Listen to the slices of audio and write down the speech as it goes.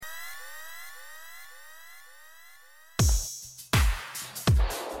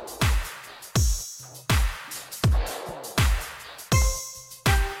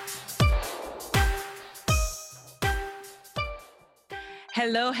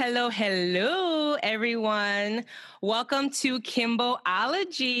Hello, hello, hello, everyone. Welcome to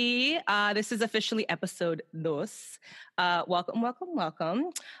Kimboology. This is officially episode dos. Welcome, welcome, welcome.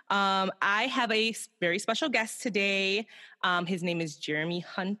 I have a very special guest today. His name is Jeremy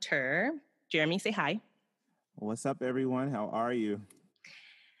Hunter. Jeremy, say hi. What's up, everyone? How are you?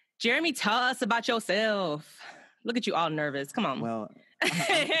 Jeremy, tell us about yourself. Look at you all nervous. Come on. Well,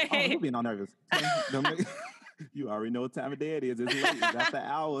 I'm being all nervous. You already know what time of day it is. It's late. It's after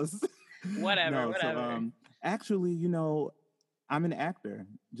hours. Whatever. So, actually, I'm an actor,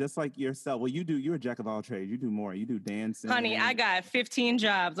 just like yourself. Well, you're a jack of all trades. You do more. You do dancing. Honey, I got 15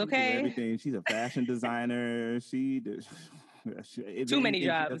 jobs, okay? Everything. She's a fashion designer. She does too many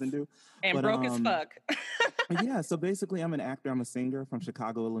jobs. She doesn't do. And broke as fuck. Yeah, so basically, I'm an actor. I'm a singer from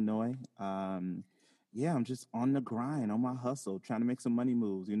Chicago, Illinois. Yeah, I'm just on the grind, on my hustle, trying to make some money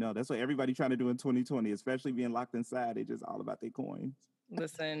moves. That's what everybody trying to do in 2020, especially being locked inside. They just all about their coins.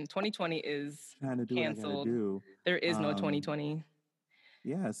 Listen, 2020 is trying to do canceled. What I do. There is no 2020.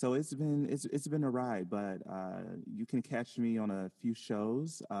 Yeah, so it's been a ride, but you can catch me on a few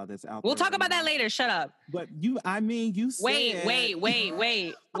shows that's out. We'll talk about that later. Shut up. But you said...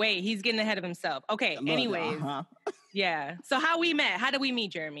 Wait. He's getting ahead of himself. Okay. Anyways, yeah. So how we met? How did we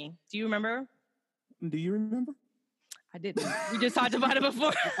meet, Jeremy? Do you remember? Do you remember? I didn't. We just talked about it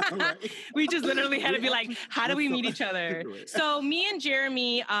before. We just literally had to be like, how do we meet each other? So me and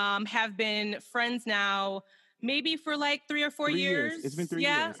Jeremy have been friends now maybe for like 3 or 4 years. It's been 3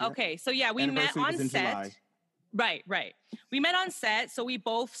 years. Yeah? Okay. So yeah, we met on set. July. Right. We met on set. So we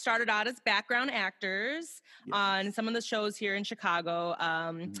both started out as background actors on some of the shows here in Chicago.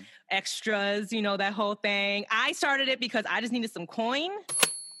 Extras, that whole thing. I started it because I just needed some coin.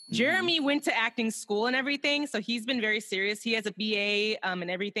 Jeremy went to acting school and everything, so he's been very serious. He has a BA and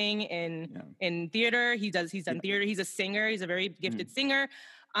everything in theater. He's done theater. He's a singer. He's a very gifted singer.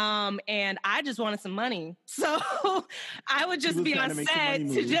 And I just wanted some money. So I would just be on set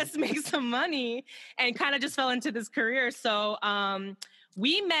to just make some money and kind of just fell into this career. So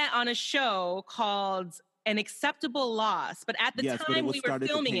we met on a show called An Acceptable Loss. But at the time we were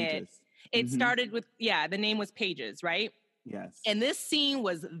filming it started with, the name was Pages, right? Yes. And this scene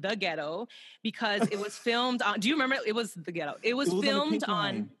was the ghetto because it was filmed on, do you remember? It was the ghetto. It was filmed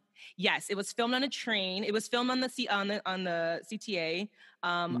on, yes, it was filmed on a train. It was filmed on the CTA,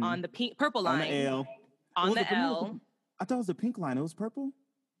 on the purple line. On the L. On the L. I thought it was the pink line. It was purple?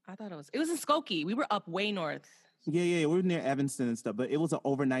 I thought it was in Skokie. We were up way north. Yeah. We were near Evanston and stuff, but it was an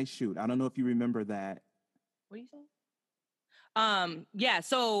overnight shoot. I don't know if you remember that. What are you saying?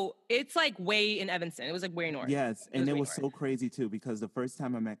 So it's like way in Evanston. It was like way north. Yes, and it was so crazy too because the first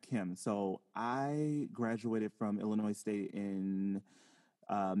time I met Kim, so I graduated from Illinois State in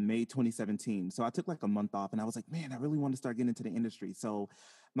May 2017. So I took like a month off and I was like, man, I really want to start getting into the industry. So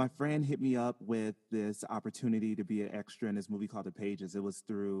my friend hit me up with this opportunity to be an extra in this movie called The Pages. It was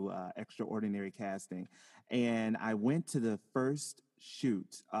through Extraordinary Casting. And I went to the first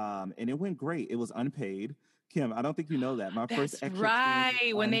shoot and it went great. It was unpaid. Kim, I don't think you know that. That's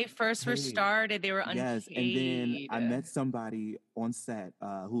right. When they first started, they were unpaid. Yes, and then I met somebody on set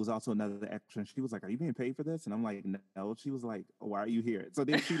who was also another extra. And she was like, "Are you being paid for this?" And I'm like, "No." She was like, "Why are you here?" So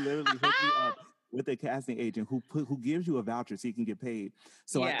then she literally hooked me up with a casting agent who gives you a voucher so you can get paid.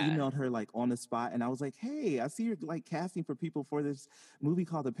 So I emailed her like on the spot and I was like, "Hey, I see you're like casting for people for this movie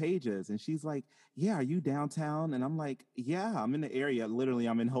called The Pages." And she's like, "Yeah, are you downtown?" And I'm like, "Yeah, I'm in the area. Literally,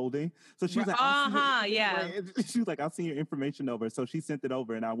 I'm in Holding." So she was like, she was like, "I'll send your information over." So she sent it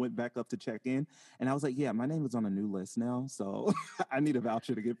over and I went back up to check in and I was like, "Yeah, my name is on a new list now. So I need a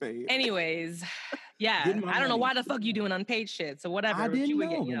voucher to get paid." Anyways, yeah, I don't know why the fuck you doing unpaid shit. So whatever. I didn't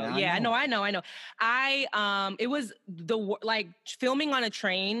know. I know. It was filming on a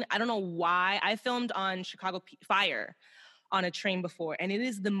train. I don't know why. I filmed on Chicago Fire on a train before, and it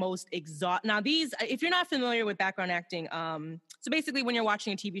is the most exhausting. Now these, if you're not familiar with background acting, so basically when you're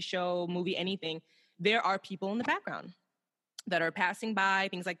watching a TV show, movie, anything, there are people in the background that are passing by,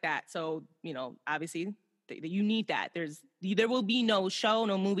 things like that. So, obviously you need that. There will be no show,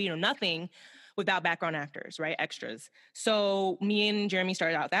 no movie, no nothing without background actors, right? Extras. So me and Jeremy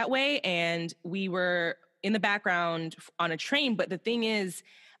started out that way and we were in the background on a train. But the thing is,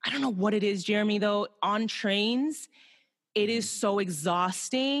 I don't know what it is, Jeremy, though, on trains, it is so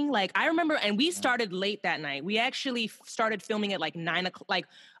exhausting. Like I remember, and we started late that night. We actually started filming at like 9 o'clock. Like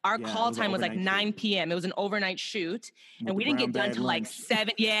our call time was like 9 p.m. It was an overnight shoot. And we didn't get done till like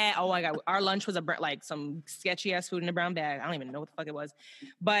 7. Yeah. Oh my God. Our lunch was like some sketchy ass food in a brown bag. I don't even know what the fuck it was.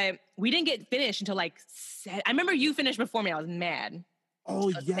 But we didn't get finished until like, I remember you finished before me. I was mad. Oh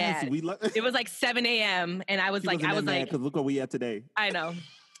It was yes, bad. It was like 7 a.m. and I was like, because look where we at today. I know.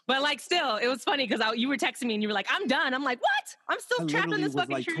 But like, still, it was funny because you were texting me and you were like, I'm done. I'm like, what? I'm still trapped on this fucking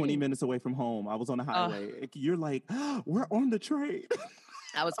train. I was like 20 minutes away from home. I was on the highway. You're like, we're on the train.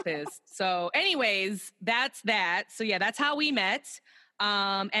 I was pissed. So anyways, that's that. So yeah, that's how we met.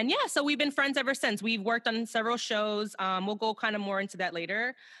 And yeah, so we've been friends ever since. We've worked on several shows. We'll go kind of more into that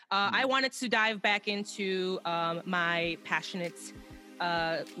later. I wanted to dive back into my passionate,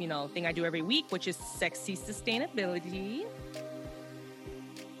 thing I do every week, which is sexy sustainability.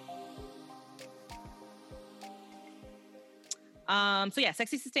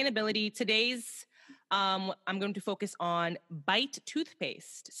 Sexy sustainability. Today's, I'm going to focus on Bite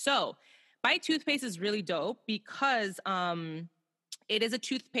toothpaste. So Bite toothpaste is really dope because it is a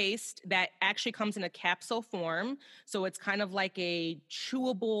toothpaste that actually comes in a capsule form. So it's kind of like a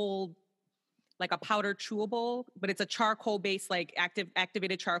chewable, like a powder chewable, but it's a charcoal-based, like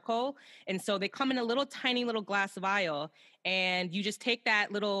activated charcoal. And so they come in a little tiny little glass vial, and you just take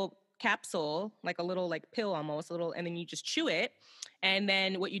that little capsule, like a little like pill almost, and then you just chew it. And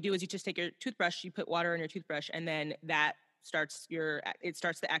then what you do is you just take your toothbrush, you put water in your toothbrush, and then that starts the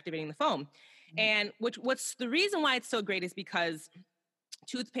activating the foam. Mm-hmm. And what's the reason why it's so great is because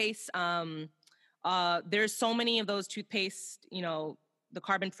toothpaste, there's so many of those toothpaste, the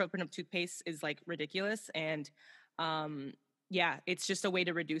carbon footprint of toothpaste is like ridiculous. And it's just a way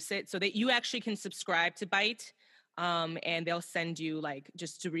to reduce it so that you actually can subscribe to Bite. And they'll send you like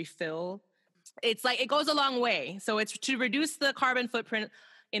just to refill. It's like, it goes a long way. So it's to reduce the carbon footprint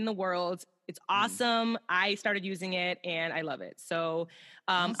in the world. It's awesome. I started using it and I love it. So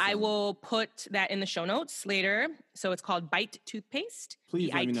awesome. I will put that in the show notes later. So it's called Bite toothpaste.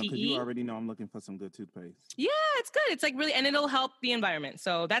 Please let me know, because you already know I'm looking for some good toothpaste. Yeah, it's good. It's like really, and it'll help the environment.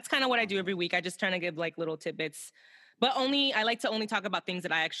 So that's kind of what I do every week. I just try to give like little tidbits, but I like to only talk about things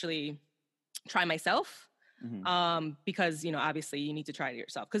that I actually try myself. Mm-hmm. Because, obviously you need to try it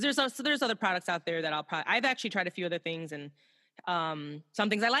yourself, because there's other products out there that I've actually tried a few other things, and some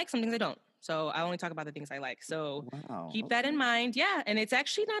things I like, some things I don't. So I only talk about the things I like. So keep that in mind. Yeah. And it's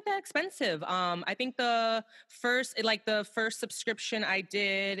actually not that expensive. I think the first subscription I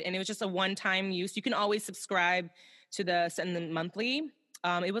did, and it was just a one-time use. You can always subscribe to the monthly.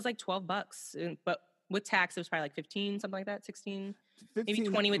 It was like $12, but with tax, it was probably like 15, something like that, 16. 15, maybe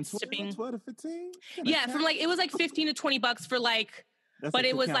 20 with shipping. 12 to 15? Yeah, it was like 15 to $20 for like, but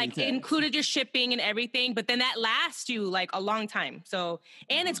it was like, it included your shipping and everything. But then that lasts you like a long time. So,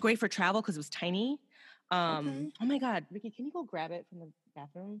 and it's great for travel because it was tiny. Okay. Oh my God, Ricky, can you go grab it from the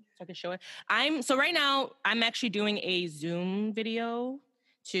bathroom so I can show it? Right now I'm actually doing a Zoom video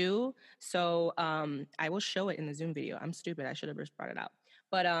too. So I will show it in the Zoom video. I'm stupid. I should have just brought it out,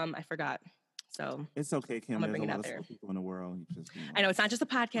 but I forgot. So it's okay, Kim. There's a lot of people in the world. I know it's not just a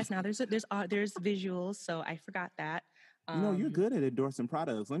podcast now. There's visuals. So I forgot that. You're good at endorsing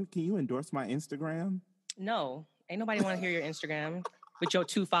products. Can you endorse my Instagram? No, ain't nobody want to hear your Instagram with your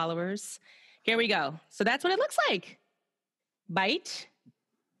 2 followers. Here we go. So that's what it looks like. Bite.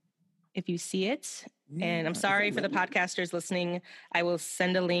 If you see it, and I'm sorry for the podcasters listening. I will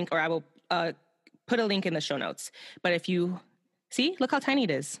send a link, or I will put a link in the show notes. But if you see, look how tiny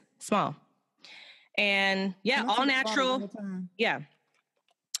it is. Small. And yeah, all natural. Yeah.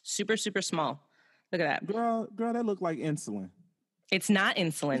 Super, super small. Look at that. Girl, that looked like insulin. It's not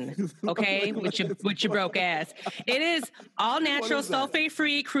insulin, okay? with your broke ass. It is all natural,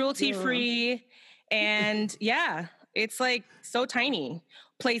 sulfate-free, cruelty-free. And yeah, it's like so tiny.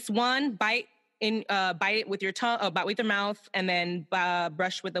 Place 1, bite it with your tongue, bite with your mouth, and then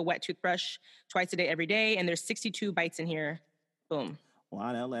brush with a wet toothbrush twice a day, every day. And there's 62 bites in here. Boom.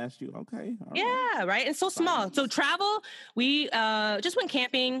 Wow, that'll last you. Okay. Yeah, right. And so small. So travel, we just went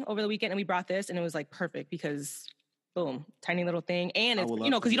camping over the weekend and we brought this, and it was like perfect because boom, tiny little thing. And it's,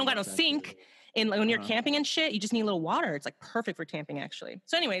 because you don't got no sink when you're camping and shit, you just need a little water. It's like perfect for camping actually.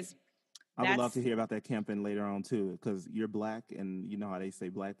 So anyways. I would love to hear about that camping later on too, because you're Black and you know how they say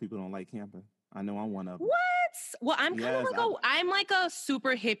Black people don't like camping. I know I'm one of them. What? Well, I'm kind of I'm like a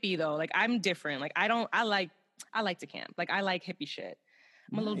super hippie though. Like I'm different. Like I like to camp. Like I like hippie shit.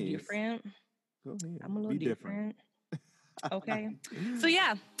 I'm a little different. Go ahead. I'm a little different. Okay. So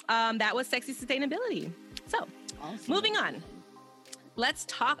yeah, that was sexy sustainability. So moving on, let's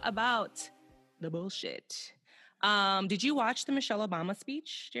talk about the bullshit. Did you watch the Michelle Obama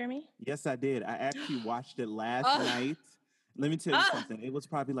speech, Jeremy? Yes, I did. I actually watched it last night. Let me tell you something. It was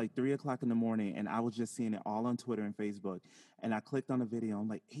probably like 3:00 in the morning, and I was just seeing it all on Twitter and Facebook. And I clicked on the video. I'm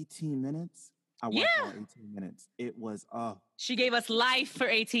like, 18 minutes? I watched all 18 minutes. It was She gave us life for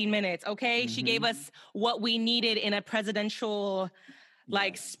 18 minutes, okay? Mm-hmm. She gave us what we needed in a presidential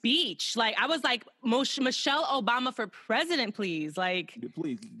like speech. Like I was like, Michelle Obama for president, please. Like,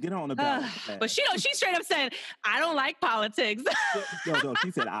 please get on the ballot. But she straight up said, I don't like politics. No,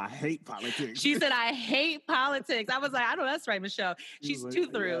 she said, I hate politics. She said, I hate politics. I was like, I know that's right, Michelle. She's too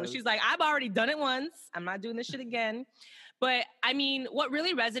through. Yes. She's like, I've already done it once. I'm not doing this shit again. But I mean, what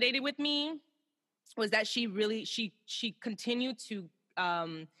really resonated with me was that she continued to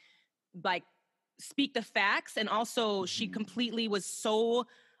like speak the facts, and also she completely was so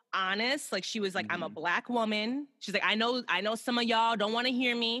honest. Like she was like, I'm a Black woman. She's like, I know some of y'all don't want to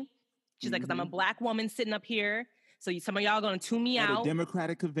hear me. She's like, because I'm a Black woman sitting up here, so some of y'all gonna tune me out at a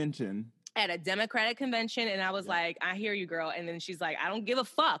Democratic convention. And I was like, I hear you, girl. And then she's like, I don't give a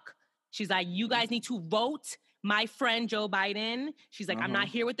fuck. She's like, you guys need to vote my friend Joe Biden. She's like, I'm not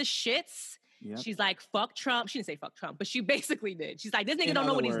here with the shits. Yep. She's like, fuck Trump. She didn't say fuck Trump, but she basically did. She's like, this nigga don't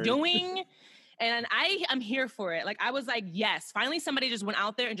know what he's doing. And I'm here for it. Like, I was like, yes, finally somebody just went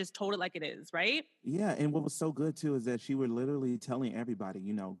out there and just told it like it is, right? Yeah, and what was so good, too, is that she was literally telling everybody,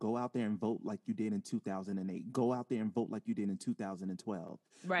 you know, go out there and vote like you did in 2008. Go out there and vote like you did in 2012.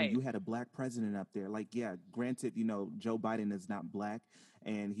 Right. And you had a Black president up there. Like, yeah, granted, you know, Joe Biden is not Black,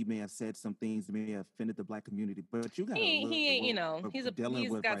 and he may have said some things that may have offended the Black community, but you got to he ain't, you know, he's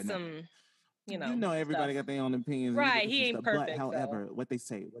got some... You know, everybody got their own opinions. Right, he ain't perfect. But however, what they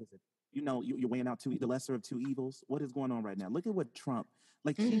say, what is it? You know, you're weighing out the lesser of two evils. What is going on right now? Look at what Trump,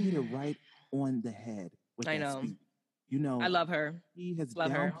 like he hit it right on the head with that speech. You know, I love her. He has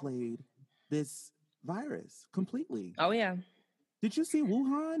downplayed this virus completely. Oh yeah. Did you see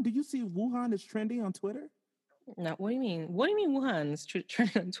Wuhan? Did you see Wuhan is trending on Twitter? No, what do you mean? What do you mean Wuhan is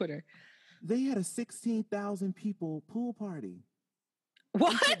trending on Twitter? They had a 16,000 people pool party.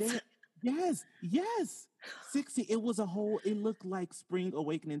 What? Yes. 60. It was it looked like Spring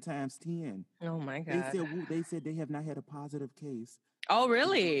Awakening times 10. Oh my God. They said they have not had a positive case. Oh,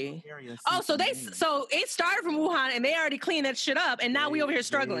 really? Oh, so it started from Wuhan and they already cleaned that shit up, and now we over here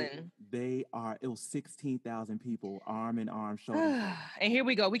struggling. It was 16,000 people arm in arm, shoulder. And here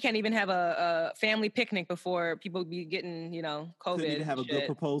we go. We can't even have a family picnic before people be getting, you know, COVID. Couldn't even have a good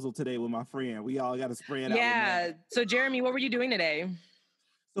proposal today with my friend. We all got to spread out. Yeah. So Jeremy, what were you doing today?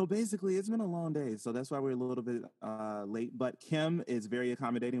 So basically, it's been a long day, so that's why we're a little bit late. But Kim is very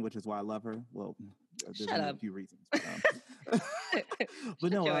accommodating, which is why I love her. Well, there's a few reasons.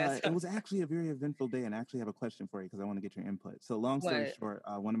 But no, it was actually a very eventful day, and I actually have a question for you because I want to get your input. So long story short,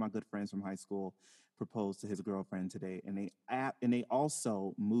 one of my good friends from high school proposed to his girlfriend today, and they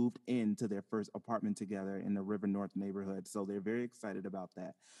also moved into their first apartment together in the River North neighborhood. So they're very excited about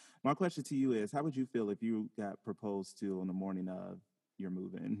that. My question to you is, how would you feel if you got proposed to on the morning of you're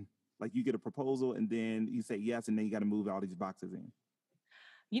moving? Like you get a proposal and then you say yes, and then you got to move all these boxes in.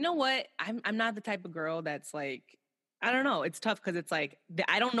 You know what? I'm not the type of girl that's like, I don't know. It's tough because it's like,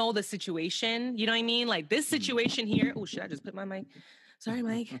 I don't know the situation. You know what I mean? Like this situation here. Oh, should I just put my mic? Sorry,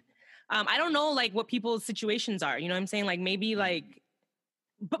 Mike. I don't know like what people's situations are. You know what I'm saying? Like maybe like,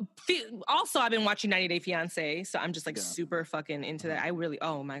 but also I've been watching 90 Day Fiance. So I'm just like super fucking into that. I really,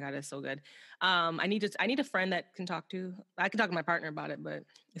 oh my God, it's so good. I need a friend that can talk to. I can talk to my partner about it, but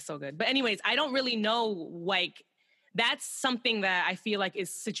it's so good. But anyways, I don't really know, like, that's something that I feel like is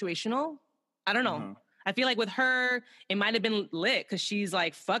situational. I don't know. Uh-huh. I feel like with her, it might have been lit because she's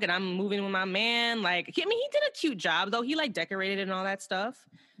like, fuck it, I'm moving with my man. Like, I mean, he did a cute job though. He like decorated and all that stuff.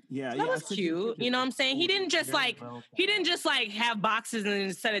 Yeah, that was cute. You know what I'm saying? He didn't just like have boxes and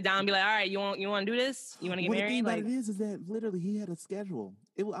then set it down and be like, all right, you want to do this? You want to get married? The thing about it is that literally he had a schedule.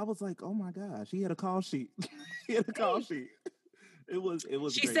 I was like, oh my gosh, he had a call sheet. It was.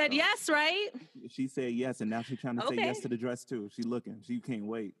 She said yes, right? She said yes, and now she's trying to say yes to the dress too. She looking. She can't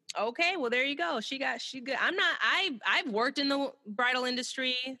wait. Okay, well there you go. She good. I've worked in the bridal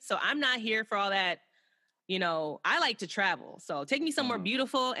industry, so I'm not here for all that. You know, I like to travel. So take me somewhere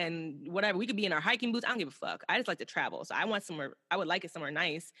beautiful and whatever. We could be in our hiking boots. I don't give a fuck. I just like to travel. So I would like it somewhere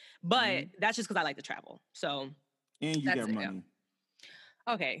nice. But that's just because I like to travel. So. And you got money.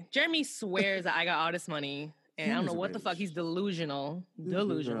 Yeah. Okay. Jeremy swears that I got all this money. And I don't know what the fuck. He's delusional.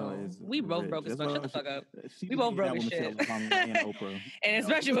 We both broke as fuck. Shut the fuck up. We both broke as shit. And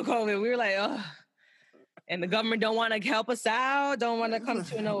especially with COVID, we were like, ugh. And the government don't want to help us out, don't want to come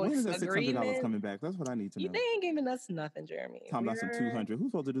to no agreement. $600 coming back? That's what I need to know. They ain't giving us nothing, Jeremy. Talking about some $200. Who's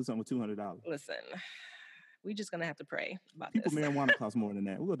supposed to do something with $200? Listen, we just gonna have to pray about this. Marijuana costs more than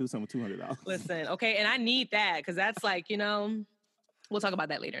that. We're gonna do something with $200. Listen, okay, and I need that because that's like, you know, we'll talk about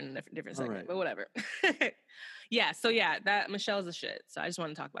that later in a different segment, right. But whatever. That Michelle's a shit. So I just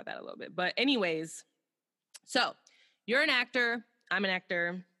want to talk about that a little bit. But anyways, so you're an actor. I'm an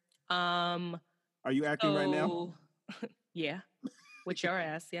actor. Are you acting right now? Yeah. With your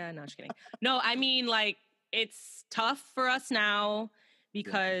ass. Yeah, no, just kidding. No, I mean, like, it's tough for us now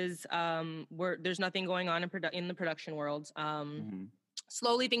because there's nothing going on in the production world.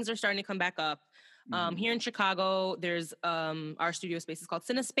 Slowly things are starting to come back up. Here in Chicago, there's our studio space is called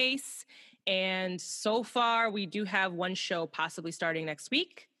CineSpace. And so far, we do have one show possibly starting next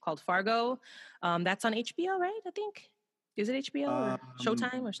week called Fargo. That's on HBO, right? I think. Is it HBO or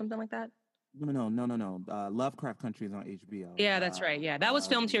Showtime or something like that? No. Lovecraft Country is on HBO. Yeah, that's right. Yeah, that was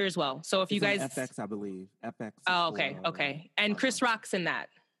filmed here as well. So if you guys, FX, I believe. FX. Oh, okay. And Chris Rock's in that.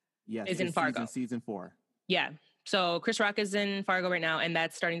 Yes, is in Fargo. Season 4. Yeah. So Chris Rock is in Fargo right now, and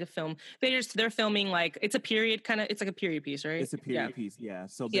that's starting to film. They're filming like it's a period kind of. It's like a period piece, right? It's a period piece, yeah.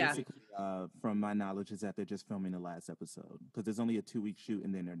 So basically, from my knowledge, is that they're just filming the last episode because there's only a 2-week shoot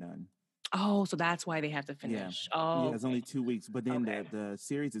and then they're done. Oh, so that's why they have to finish. Yeah. Oh, yeah, it's only 2 weeks, but then the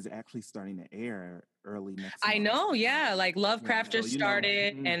series is actually starting to air early next month. I know, yeah. Like Lovecraft just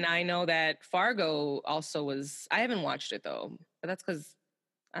started, and I know that Fargo also was. I haven't watched it though, but that's because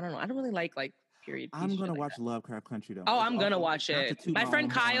I don't know. I don't really like period. I'm gonna watch Lovecraft Country though. Oh, I'm gonna watch it. My friend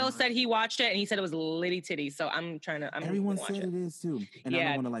Kyle said he watched it and he said it was litty titty. So I'm trying to. Everyone said it is too, and I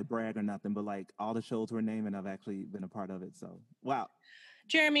don't want to like brag or nothing, but like all the shows we're naming, I've actually been a part of it. So wow.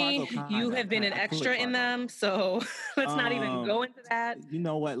 Jeremy, you have been an extra in them, so let's not even go into that. You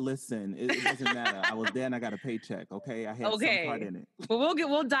know what? Listen, it doesn't matter. I was there and I got a paycheck. Okay, I had some part in it. Well,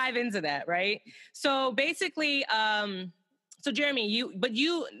 we'll dive into that, right? So basically, so Jeremy,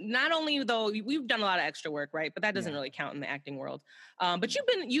 you not only though we've done a lot of extra work, right? But that doesn't really count in the acting world. But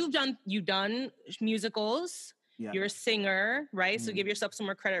you've done musicals. Yeah. You're a singer, right? So give yourself some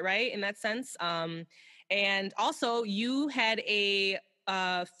more credit, right? In that sense. And also you had a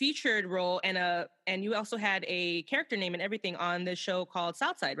featured role and you also had a character name and everything on this show called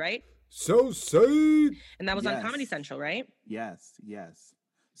Southside, right? Southside. And that was on Comedy Central, right? Yes.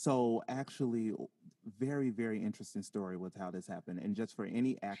 So actually, very, very interesting story with how this happened. And just for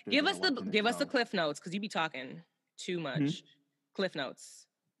any actor, give us the cliff notes because you be talking too much. Cliff notes.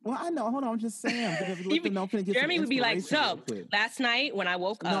 Well, I know. Hold on, I'm just saying. Jeremy would be like, so last night when I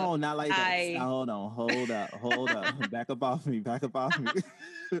woke up. No, not like that. Hold up. Back up off me.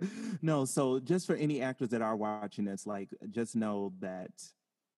 No, so just for any actors that are watching this, like, just know that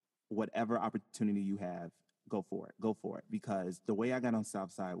whatever opportunity you have, go for it. Because the way I got on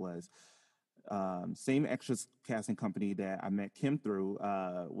Southside was same extras casting company that I met Kim through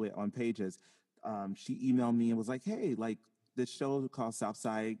on Pages. She emailed me and was like, hey, like, this show called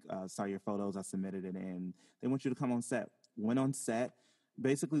Southside, saw your photos, I submitted it, and they want you to come on set. Went on set.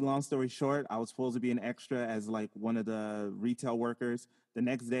 Basically, long story short, I was supposed to be an extra as like one of the retail workers. The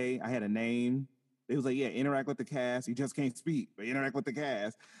next day, I had a name. It was like, yeah, interact with the cast. You just can't speak, but interact with the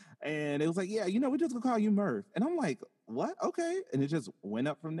cast. And it was like, yeah, we're just gonna call you Murph. And I'm like, what? Okay. And it just went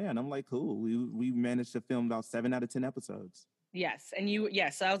up from there. And I'm like, cool. We managed to film about 7 out of 10 episodes. Yes, and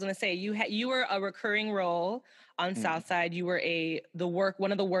so I was gonna say you were a recurring role on Southside. You were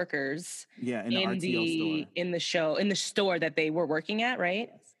one of the workers. Yeah, in the RTO store. In the store that they were working at, right?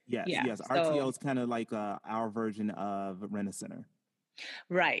 Yes. RTO is kind of like our version of Rent-A-Center.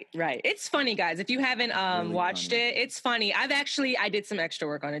 Right. It's funny, guys. If you haven't really watched it, it's funny. I did some extra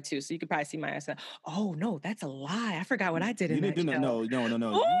work on it too, so you could probably see my ass. Oh no, that's a lie. I forgot what I did. You didn't do no.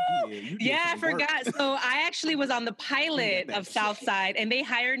 You did I forgot. So I actually was on the pilot of Southside, and they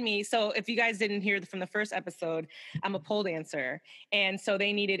hired me. So if you guys didn't hear from the first episode, I'm a pole dancer, and so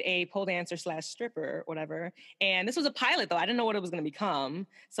they needed a pole dancer / stripper, whatever. And this was a pilot, though. I didn't know what it was going to become.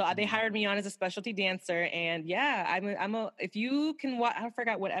 So they hired me on as a specialty dancer, and yeah, if you can watch. I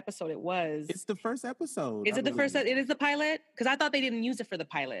forgot what episode it was. It's the first episode. Is it the first? It is the pilot? Because I thought they didn't use it for the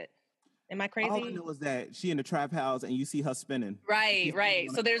pilot. Am I crazy? All I know was that she in the trap house and you see her spinning.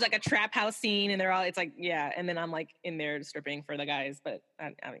 Right. So there's like a trap house scene and it's like, yeah. And then I'm like in there stripping for the guys, but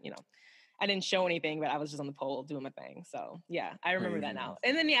I didn't show anything, but I was just on the pole doing my thing. So yeah, I remember that now.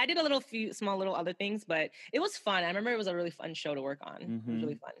 And then I did a few small little other things, but it was fun. I remember it was a really fun show to work on. It was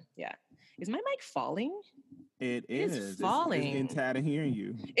really fun. Yeah. Is my mic falling? It is falling. It's getting tired of hearing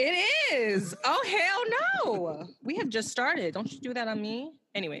you. It is. Oh, hell no. We have just started. Don't you do that on me?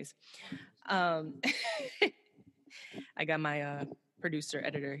 Anyways, I got my producer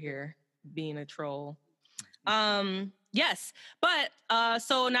editor here being a troll. Yes, but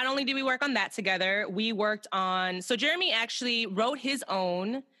so not only did we work on that together, we worked on. So Jeremy actually wrote his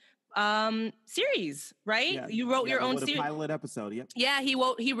own series, right? Yeah. You wrote your own series. Pilot episode. Yep. Yeah, he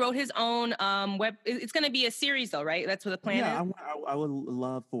wrote his own web. It's going to be a series, though, right? That's what the plan is. Yeah, I would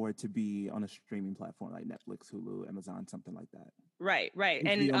love for it to be on a streaming platform like Netflix, Hulu, Amazon, something like that. Right.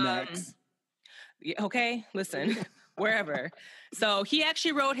 HBO Max. Okay, listen. wherever. So he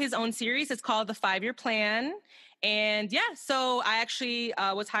actually wrote his own series. It's called The 5-Year Plan. And yeah, so I actually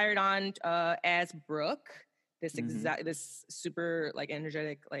was hired on as Brooke, this this super like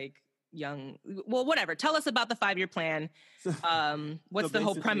energetic, like young, well, whatever. Tell us about the 5-year plan. What's the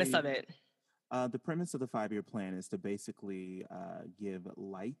whole premise of it? The premise of the 5-year plan is to basically give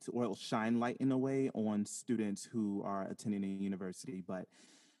light or shine light in a way on students who are attending a university, but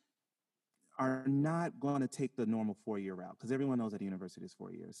are not going to take the normal 4-year route, because everyone knows that a university is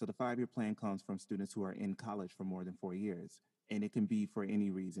 4 years. So the 5-year plan comes from students who are in college for more than 4 years. And it can be for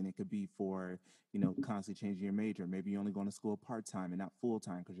any reason. It could be for, constantly changing your major. Maybe you're only going to school part-time and not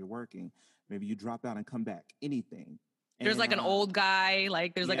full-time because you're working. Maybe you drop out and come back. Anything. There's like an old guy,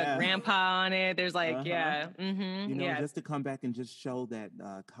 like there's like a grandpa on it. There's like, just to come back and just show that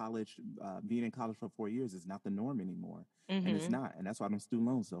college, being in college for 4 years is not the norm anymore. And it's not. And that's why them student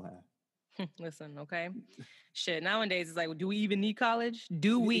loans so high. Listen, okay. Shit, nowadays it's like, do we even need college?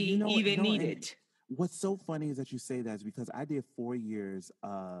 Do we even need it? What's so funny is that you say that is because I did 4 years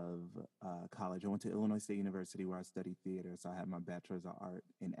of college. I went to Illinois State University where I studied theater. So I had my bachelor's of art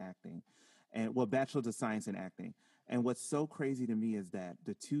in acting bachelor's of science in acting. And what's so crazy to me is that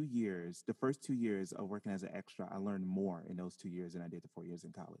the first 2 years of working as an extra, I learned more in those 2 years than I did the 4 years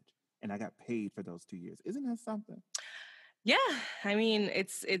in college. And I got paid for those 2 years. Isn't that something? Yeah, I mean,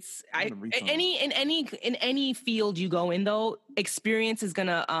 it's in any field you go in though, experience is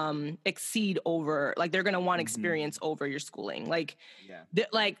gonna exceed over, like they're gonna want experience over your schooling. Like,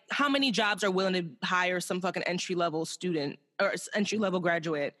 like how many jobs are willing to hire some fucking entry level student or entry level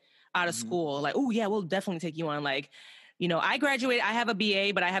graduate out of school? Like, oh yeah, we'll definitely take you on. Like, I graduated. I have a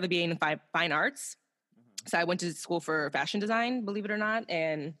BA, but I have a BA in fine arts. So I went to school for fashion design, believe it or not,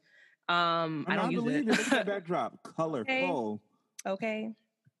 and. I don't use it. Look at that backdrop. Colorful. Okay.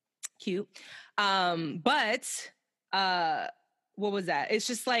 Cute. But what was that? It's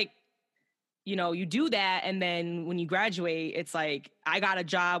just like, you do that. And then when you graduate, it's like, I got a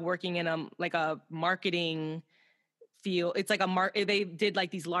job working in a marketing field. It's like they did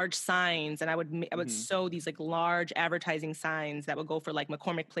like these large signs, and I would sew these like large advertising signs that would go for like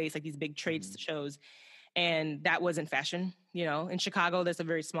McCormick Place, like these big trade shows. And that wasn't fashion, in Chicago, there's a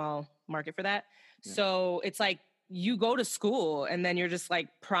very small market for that. Yeah. So it's like you go to school and then you're just like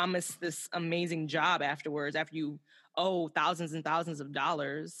promised this amazing job afterwards, after you owe thousands and thousands of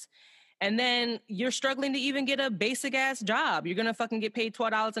dollars. And then you're struggling to even get a basic ass job. You're going to fucking get paid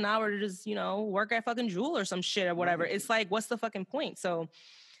 $12 an hour to just, work at fucking Jewel or some shit or whatever. Right. It's like, what's the fucking point? So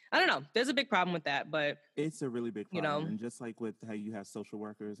I don't know. There's a big problem with that, but it's a really big problem. And just like with how you have social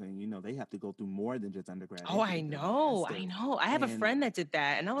workers and, they have to go through more than just undergrad. Oh, I know. I have a friend that did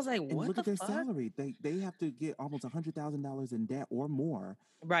that. And I was like, what look the at their fuck? Salary. They have to get almost $100,000 in debt or more.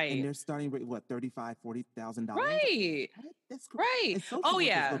 Right. And they're starting rate, what, $35,000, $40,000? Right. That's great. Right. And social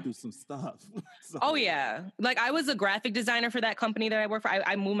workers go through some stuff. So. Oh, yeah. Like I was a graphic designer for that company that I work for.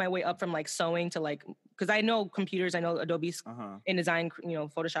 I moved my way up from like sewing to like, because I know computers, I know Adobe InDesign,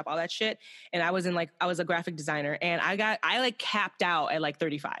 Photoshop, all that shit. And I was a graphic designer, and I like capped out at like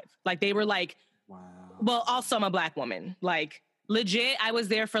 35. Like they were like, wow. Well, also I'm a Black woman. Like legit, I was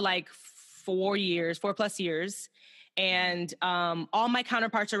there for like 4 plus years. And all my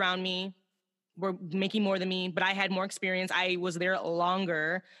counterparts around me were making more than me, but I had more experience. I was there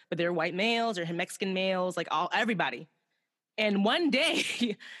longer, but they're white males or Mexican males, like everybody. And one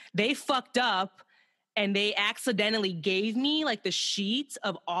day they fucked up and they accidentally gave me like the sheets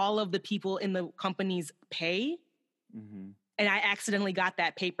of all of the people in the company's pay. Mm-hmm. And I accidentally got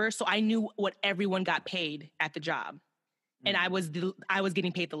that paper. So I knew what everyone got paid at the job. Mm-hmm. And I was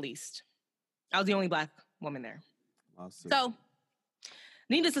getting paid the least. I was the only Black woman there. Awesome. So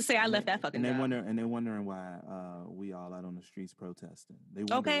needless to say, I left that fucking job. And they're wondering why we all out on the streets protesting. They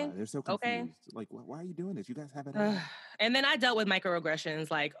wonder why. They're so confused. Okay. Like, why are you doing this? You guys have it. And then I dealt with microaggressions.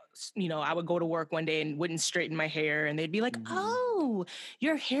 Like, I would go to work one day and wouldn't straighten my hair, and they'd be like, "Oh,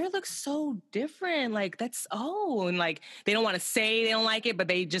 your hair looks so different. Like and like they don't want to say they don't like it, but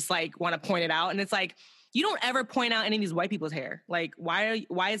they just like want to point it out. And it's like, you don't ever point out any of these white people's hair. Like, why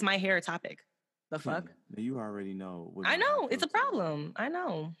is my hair a topic? The fuck? You already know. I know it's a problem. I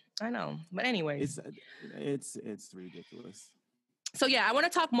know. But anyways, it's ridiculous. So yeah, I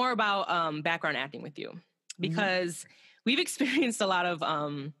want to talk more about background acting with you, because we've experienced a lot of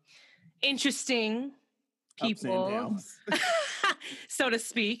interesting people, so to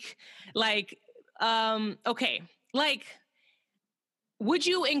speak. Like, okay, like, would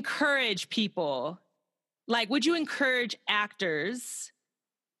you encourage people? Like, would you encourage actors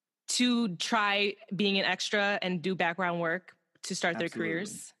to try being an extra and do background work to start their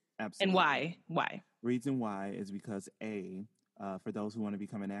careers? Absolutely. And why? Reason why is because for those who want to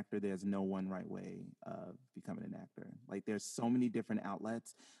become an actor, there's no one right way of becoming an actor. Like there's so many different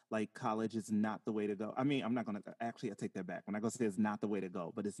outlets. Like college is not the way to go. I mean, I'm not going to actually, I take that back. When I go say it's not the way to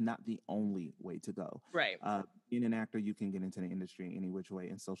go, but it's not the only way to go. Right. Being an actor, you can get into the industry any which way,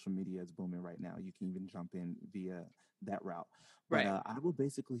 and social media is booming right now. You can even jump in via that route. But Right. I will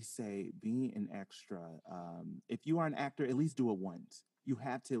basically say being an extra, if you are an actor, at least do it once. You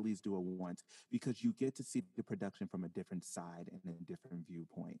have to at least do it once because you get to see the production from a different side and a different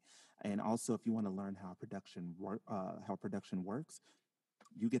viewpoint. And also, if you want to learn how production works,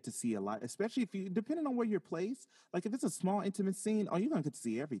 you get to see a lot, especially if you, depending on where you're placed. Like if it's a small intimate scene, you're gonna get to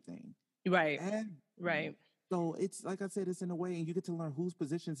see everything. Right. Right. So it's like I said, it's in a way, and you get to learn whose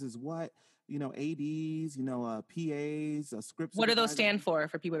positions is what. You know, ADs, PAs, scripts. What do those stand for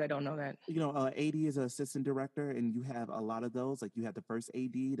people that don't know that? AD is an assistant director, and you have a lot of those. Like you have the first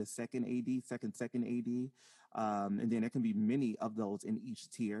AD, the second AD, second AD, and then there can be many of those in each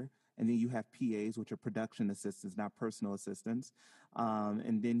tier. And then you have PAs, which are production assistants, not personal assistants.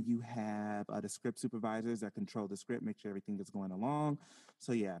 And then you have the script supervisors that control the script, make sure everything is going along.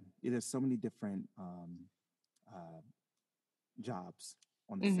 So yeah, there's so many different jobs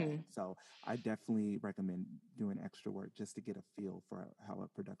on the set. So I definitely recommend doing extra work just to get a feel for how a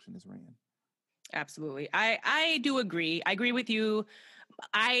production is ran. Absolutely. I do agree. I agree with you.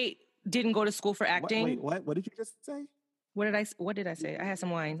 I didn't go to school for acting. Wait, what did you just say? What did I say? I had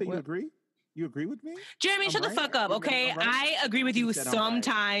some wine. You agree? You agree with me? Jeremy, shut the fuck up, okay? I agree with you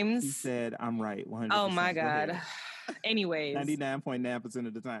sometimes. He said I'm right 100%. Oh my God. Anyways. 99.9%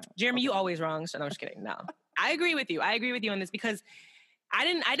 of the time. Jeremy, you always wrong. So no, I'm just kidding. No. I agree with you. I agree with you on this because I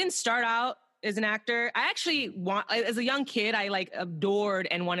didn't start out as an actor. I actually as a young kid, I like adored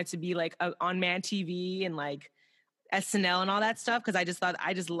and wanted to be like on Man TV and like SNL and all that stuff because I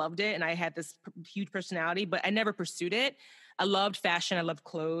just loved it and I had this huge personality, but I never pursued it. I loved fashion. I loved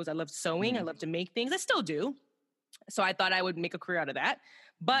clothes. I loved sewing. I loved to make things. I still do. So I thought I would make a career out of that.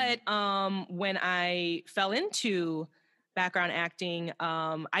 But when I fell into background acting,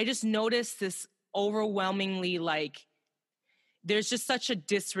 I just noticed this overwhelmingly like there's just such a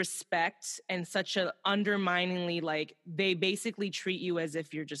disrespect and such a underminingly like they basically treat you as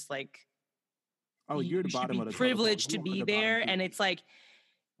if you're just like you're the bottom of the privileged to be there. And it's like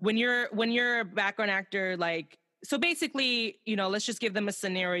when you're a background actor, like so basically, let's just give them a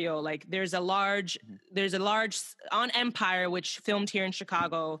scenario. Like there's a large on Empire, which filmed here in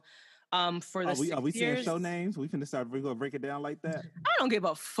Chicago. For the are we saying show names? We're gonna break it down like that. I don't give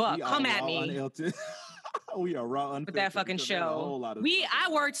a fuck. Come at me. We are raw with that fucking show.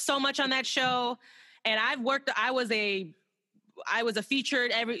 I worked so much on that show, and I was a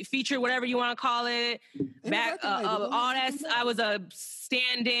featured whatever you want to call it. All that. I was a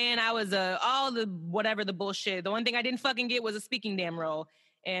stand-in. I was all the whatever the bullshit. The one thing I didn't fucking get was a speaking damn role,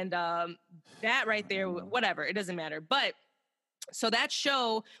 and that right there, whatever. It doesn't matter, but. So that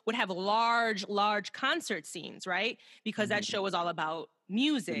show would have large concert scenes, right? Because that show was all about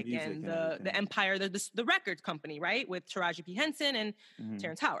music and the Empire, the record company, right? With Taraji P. Henson and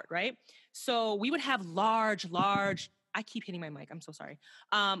Terrence Howard, right? So we would have large, I keep hitting my mic, I'm so sorry.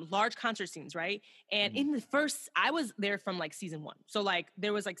 Large concert scenes, right? And in the first, I was there from like season 1. So like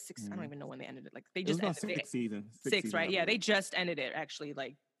there was like 6, I don't even know when they ended it. Like they just ended it. 6 seasons. 6, right? Yeah, they just ended it actually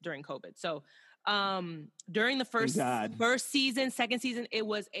like during COVID. So during the first season, second season, it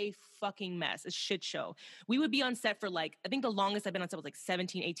was a fucking mess, a shit show. We would be on set for like, I think the longest I've been on set was like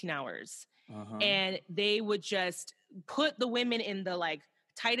 17, 18 hours. And they would just put the women in the like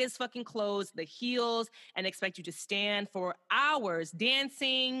tightest fucking clothes, the heels, and expect you to stand for hours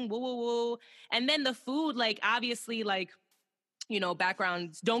dancing, woo, woo, woo. And then the food, like obviously like,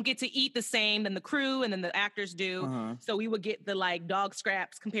 backgrounds don't get to eat the same than the crew and then the actors do. So we would get the like dog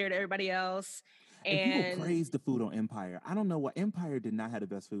scraps compared to everybody else. And people praise the food on Empire. I don't know what Empire did not have the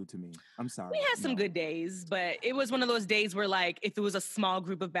best food to me. I'm sorry. We had some good days, but it was one of those days where like if it was a small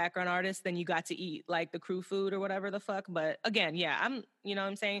group of background artists, then you got to eat like the crew food or whatever the fuck. But again, yeah, what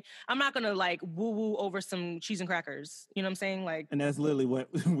I'm saying? I'm not gonna like woo over some cheese and crackers. You know what I'm saying? Like, and that's literally what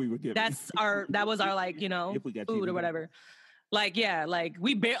we were getting. That was our like, food or whatever. Like, yeah, like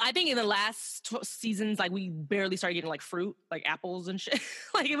I think in the last seasons, like we barely started getting like fruit, like apples and shit.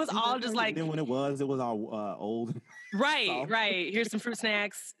 Like it was all just like. Then when it was all old. Right. Here's some fruit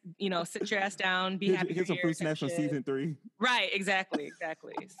snacks, sit your ass down, be happy. Here's some fruit snacks from season 3. Right, exactly.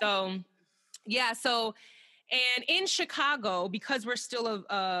 So, yeah, And in Chicago, because we're still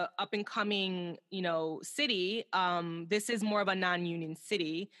a up and coming, city, this is more of a non-union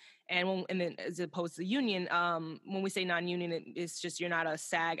city. And then as opposed to union, when we say non-union, it's just you're not a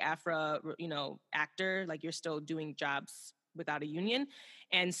SAG-AFTRA, actor. Like you're still doing jobs without a union.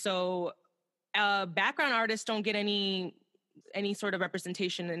 And so background artists don't get any sort of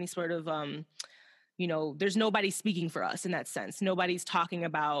representation, any sort of there's nobody speaking for us in that sense. Nobody's talking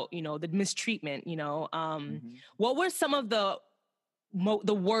about, the mistreatment, What were some of the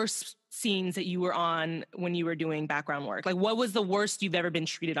worst scenes that you were on when you were doing background work? Like, what was the worst you've ever been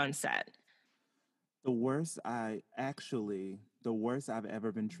treated on set? The worst I've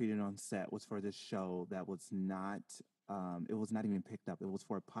ever been treated on set was for this show that was not, it was not even picked up. It was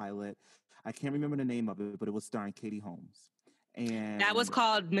for a pilot. I can't remember the name of it, but it was starring Katie Holmes. And that was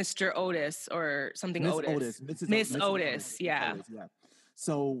called Mr. Otis or something. Miss Otis. Miss Otis. Yeah. Otis, yeah.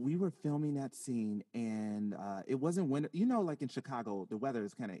 So we were filming that scene, and it wasn't winter. Like in Chicago, the weather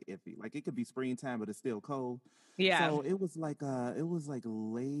is kind of iffy. Like it could be springtime, but it's still cold. Yeah. So it was like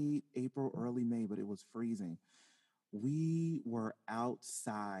late April, early May, but it was freezing. We were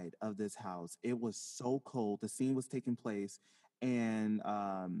outside of this house. It was so cold. The scene was taking place, and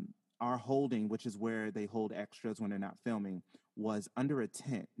our holding, which is where they hold extras when they're not filming, was under a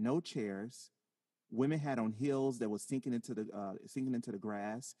tent, no chairs. Women had on heels that was sinking into the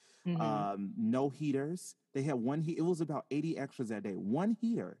grass. Mm-hmm. No heaters. They had one heat. It was about 80 extras that day. One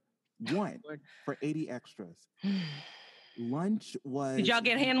heater, for 80 extras. Lunch was. Did y'all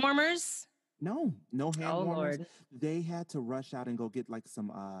get hand warmers? No hand warmers. Lord. They had to rush out and go get like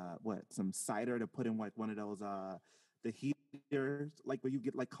some cider to put in like one of those the heaters, like where you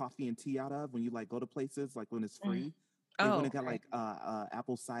get like coffee and tea out of when you like go to places like when it's free. They went and got like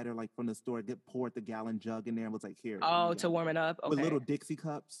apple cider like from the store, poured the gallon jug in there and was like, here. To warm it up. Okay. With little Dixie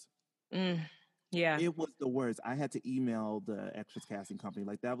cups. Yeah. It was the worst. I had to email the extras casting company.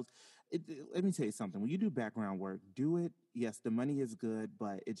 Like that was it. Let me tell you something. When you do background work, do it. Yes, the money is good,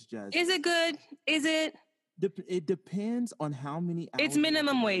 but it's just. Is it good? Is it? It depends on how many hours. It's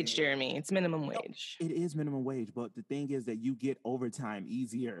minimum wage, Jeremy. It's minimum wage. It is minimum wage, but the thing is that you get overtime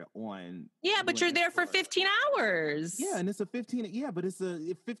easier on. Yeah, but you're there for 15 hours. Yeah, and it's a 15. Yeah, but it's a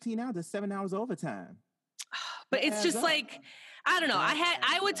 15 hours. It's 7 hours overtime. But it's just like, I don't know.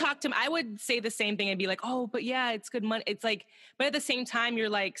 I would say the same thing and be like, oh, but yeah, it's good money. It's like, but at the same time, you're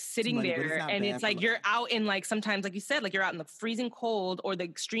like sitting there and it's like you're out in like sometimes, like you said, like you're out in the freezing cold or the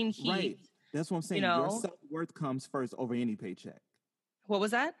extreme heat. Right. That's what I'm saying. Your self-worth comes first over any paycheck. What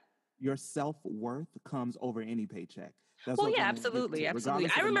was that? Your self-worth comes over any paycheck. That's absolutely.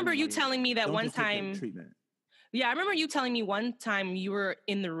 Absolutely. I remember you telling me that one time. Yeah, I remember you telling me one time you were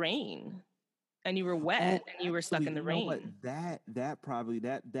in the rain and you were wet and you were stuck in the rain. What? That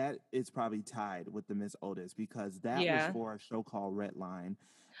is probably tied with the Miss Otis because that was for a show called Red Line.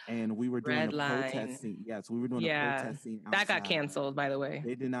 And we were doing protest scene. Yes, we were doing a protest scene outside. That got canceled, by the way.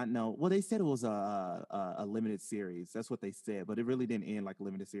 They did not know. Well, they said it was a limited series. That's what they said, but it really didn't end like a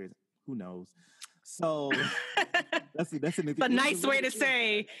limited series. Who knows? So that's a nice way to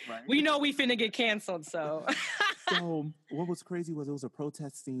say, right? We know we finna get canceled. So. So what was crazy was it was a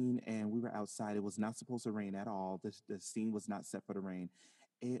protest scene, and we were outside. It was not supposed to rain at all. The scene was not set for the rain.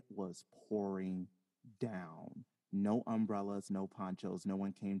 It was pouring down. No umbrellas, no ponchos. No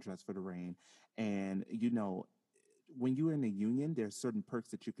one came dressed for the rain. And, when you're in a union, there's certain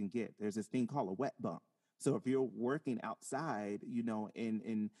perks that you can get. There's this thing called a wet bump. So if you're working outside,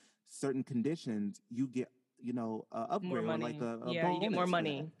 in certain conditions, you get, upgrade more money. Like a you bonus get more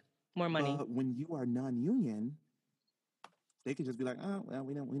money. More money. When you are non-union, they can just be like, oh, well,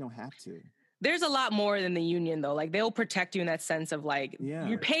 we don't have to. There's a lot more than the union though. Like they'll protect you in that sense of like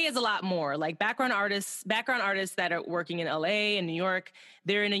your pay is a lot more. Like background artists that are working in LA and New York,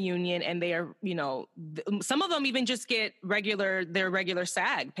 they're in a union and they are, some of them even just get their regular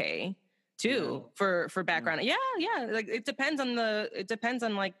SAG pay too for background. Yeah. Like it depends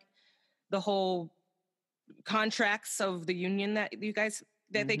on like the whole contracts of the union that you guys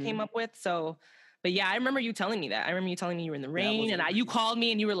they came up with. So but yeah, I remember you telling me that. I remember you telling me you were in the rain and you called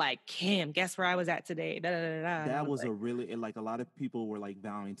me and you were like, Kim, guess where I was at today? Da, da, da, da. That was a really, like a lot of people were like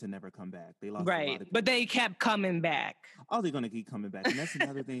vowing to never come back. They lost a lot of people. But they kept coming back. Oh, they're going to keep coming back. And that's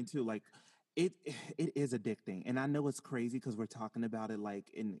another thing too. Like it is addicting. And I know it's crazy because we're talking about it like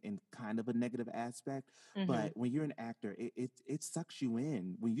in kind of a negative aspect. Mm-hmm. But when you're an actor, it sucks you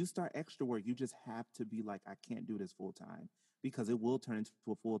in. When you start extra work, you just have to be like, I can't do this full time. Because it will turn into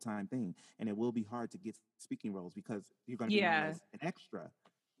a full-time thing. And it will be hard to get speaking roles because you're going to be known as an extra.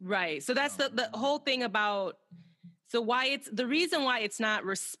 Right. So that's the whole thing about, so why the reason why it's not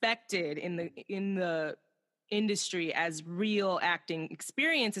respected in the industry as real acting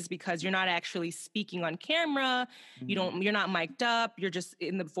experience is because you're not actually speaking on camera. You're not mic'd up. You're just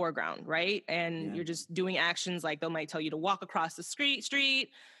in the foreground, right? And you're just doing actions like they might tell you to walk across the street.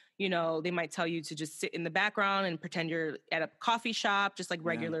 You know, they might tell you to just sit in the background and pretend you're at a coffee shop, just like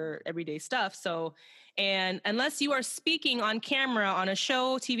regular everyday stuff. So, and unless you are speaking on camera on a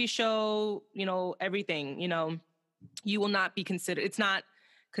show, TV show, you know, everything, you know, you will not be considered, it's not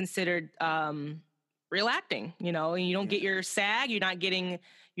considered real acting, you know, and you don't get your SAG, unless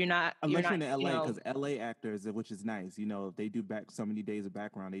you're in LA, because LA actors, which is nice, you know, if they do back so many days of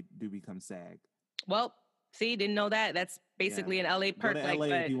background, they do become SAG. Well, see, didn't know that. That's basically an LA perk. Go to LA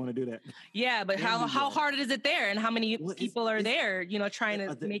if you want to do that. Yeah, but how hard is it there, and how many people are there, you know, trying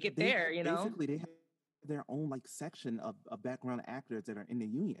to make it there, you know? Basically, they have their own like section of background actors that are in the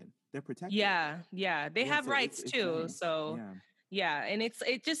union. They're protected. Yeah, they have rights too. Nice. So yeah, and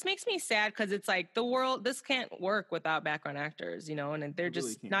it just makes me sad because it's like this can't work without background actors, you know, and they're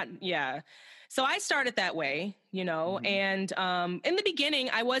just not. Yeah, so I started that way, you know, and in the beginning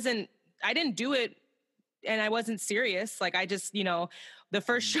I didn't do it. And I wasn't serious. Like I just, you know, the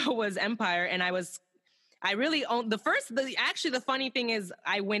first show was Empire, and I really owned actually the funny thing is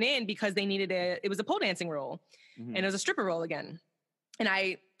I went in because they needed it was a pole dancing role, and it was a stripper role again. And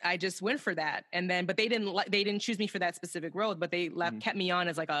I just went for that. And then, but they didn't choose me for that specific role, but they kept me on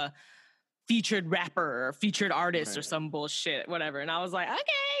as like a featured rapper or featured artist or some bullshit, whatever. And I was like, okay,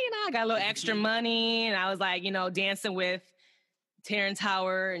 you know, I got a little extra money, and I was like, you know, dancing with Terrence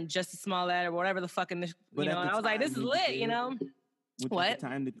Howard and Justice Smollett or whatever the fuck and I was like, this is lit, you know? What?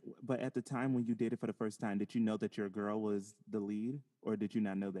 But at the time when you did it for the first time, did you know that your girl was the lead, or did you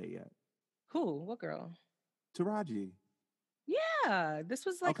not know that yet? Who? What girl? Taraji. Yeah, this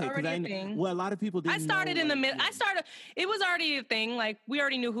was like already a thing. Well, a lot of people didn't. I started in the middle. It was already a thing. Like we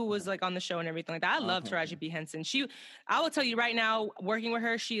already knew who was like on the show and everything like that. I love Taraji P. Henson. I will tell you right now, working with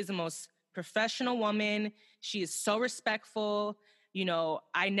her, she is the most professional woman. She is so respectful. You know,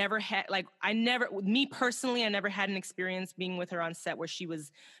 me personally, I never had an experience being with her on set where she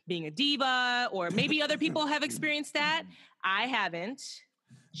was being a diva, or maybe other people have experienced that. I haven't.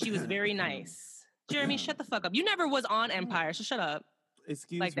 She was very nice. Jeremy, shut the fuck up. You never was on Empire, so shut up.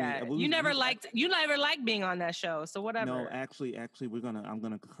 Excuse like me. That. You never liked being on that show, so whatever. No, actually, I'm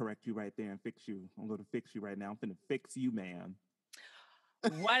gonna correct you right there and fix you. I'm gonna fix you right now. I'm gonna fix you, ma'am.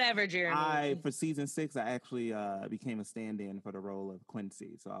 Whatever, Jeremy. For season 6, I actually became a stand-in for the role of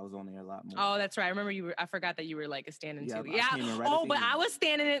Quincy, so I was on there a lot more. Oh, that's right. I remember I forgot that you were like a stand-in too. Yeah. I was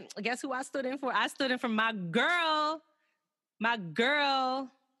standing in. Guess who I stood in for? I stood in for my girl.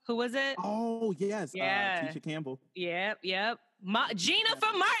 Who was it? Oh, yes. Yeah. Tisha Campbell. Yep. Gina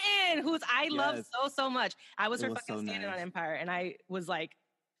from Martin, whose I love so much. I was her fucking stand-in on Empire, and I was like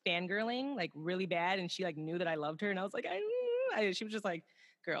fangirling like really bad, and she like knew that I loved her, and I was like, she was just like,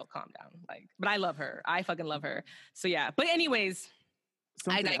 girl, calm down. Like, but I love her. I fucking love her. So yeah. But anyways,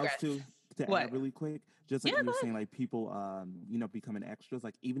 something else too to add really quick. Just like you were saying, like people, you know, becoming extras.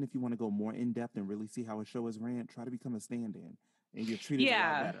 Like even if you want to go more in depth and really see how a show is ran, try to become a stand-in, and you're treated a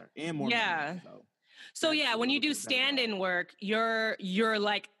lot better and more. Yeah. So yeah, when you do stand-in work, you're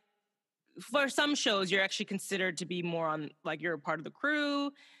like, for some shows, you're actually considered to be more on like you're a part of the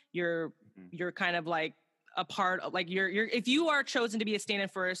crew. You're kind of like a part of like you're if you are chosen to be a stand-in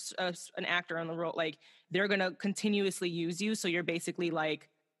for an actor on the role, like they're gonna continuously use you. So you're basically like,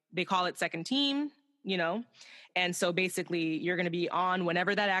 they call it second team, you know? And so basically you're gonna be on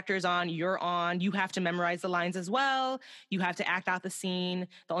whenever that actor is on, you're on. You have to memorize the lines as well. You have to act out the scene.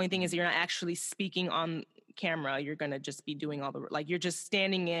 The only thing is you're not actually speaking on camera. You're gonna just be doing all the, like, you're just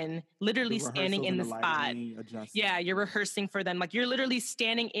standing in, literally standing in the spot. Yeah, you're rehearsing for them. Like, you're literally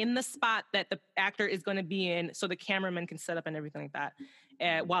standing in the spot that the actor is gonna be in, so the cameraman can set up and everything like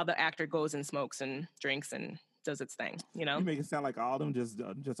that, while the actor goes and smokes and drinks and does its thing, you know? You make it sound like all of them just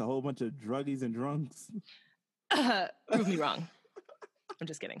a whole bunch of druggies and drunks. Prove me wrong. I'm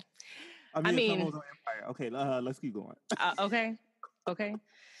just kidding. I mean okay, let's keep going. Okay.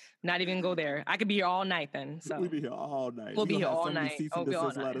 Not even go there. I could be here all night then. So we'll be here all night. We'll be here all night.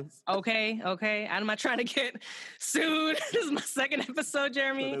 Okay. I'm not trying to get sued. This is my second episode,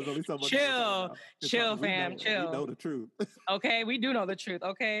 Jeremy. So chill, fam. Chill. We know the truth. Okay, we do know the truth.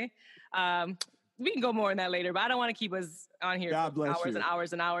 Okay. We can go more on that later, but I don't want to keep us on here for hours and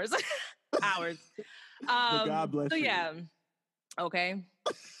hours and hours. Hours. God bless you. So yeah. Okay.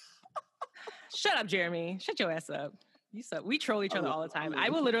 Shut up, Jeremy. Shut your ass up. We troll each other all the time. I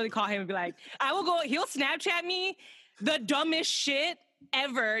will literally call him and be like, he'll Snapchat me the dumbest shit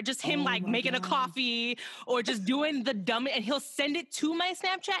ever. Just him like making a coffee or just doing the dumb, and he'll send it to my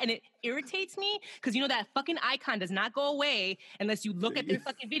Snapchat, and it irritates me because you know that fucking icon does not go away unless you look at their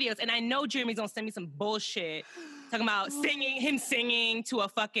fucking videos. And I know Jeremy's gonna send me some bullshit talking about him singing to a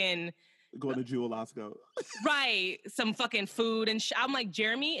fucking going to Jewel Osco. Right, some fucking food and I'm like,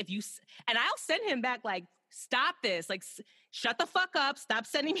 Jeremy, if you and I'll send him back like, stop this, like shut the fuck up, stop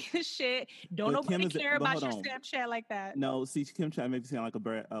sending me this shit. Don't nobody care about your Snapchat like that. No, see, Kim trying to make me sound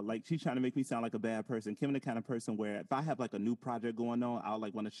like she's trying to make me sound like a bad person. Kim the kind of person where if I have like a new project going on, I'll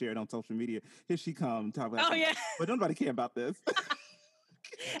like want to share it on social media. Here she come, talk about but nobody care about this.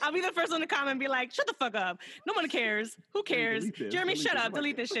 I'll be the first one to comment and be like, shut the fuck up. No one cares. Who cares? Jeremy, shut up.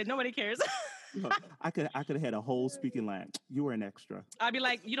 Delete this shit. Nobody cares. I could have had a whole speaking line. You were an extra. I'd be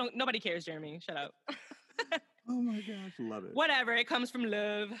like, nobody cares, Jeremy. Shut up. Oh my gosh, love it. Whatever. It comes from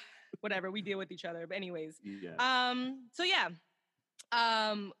love. Whatever. We deal with each other. But anyways. Yeah. So yeah.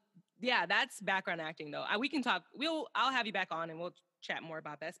 Yeah, that's background acting though. We can talk. I'll have you back on and we'll chat more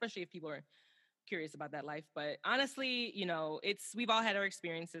about that, especially if people are curious about that life. But honestly, we've all had our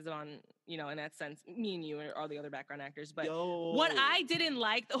experiences on, in that sense, me and you and all the other background actors. But what I didn't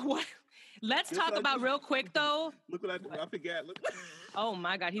like, let's talk about real quick though. Look what I do. I forget. Look. Oh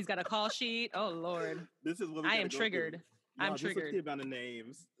my God, he's got a call sheet. Oh Lord. This is what I am triggered. I'm triggered. About the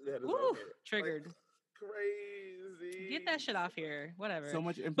names. Ooh, triggered. Like, crazy. Get that shit off here. Whatever. So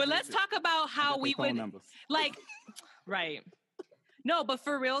much information. But let's talk about how we would like, right. No, but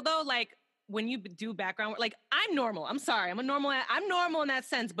for real though, like, when you do background work, like I'm normal. I'm sorry. I'm normal in that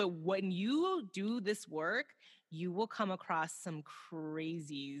sense. But when you do this work, you will come across some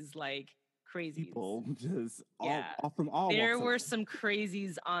crazies, like crazies. People just all from all. There were some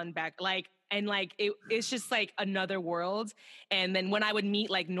crazies on it's just like another world. And then when I would meet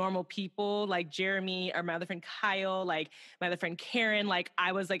like normal people, like Jeremy or my other friend Kyle, like my other friend Karen, like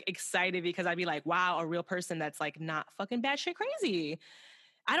I was like excited because I'd be like, wow, a real person that's like not fucking batshit crazy.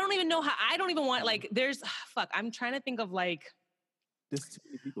 I don't even know how, I don't even want, like, I'm trying to think of like, there's too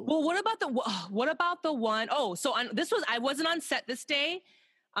many people. Well, what about the one, I wasn't on set this day,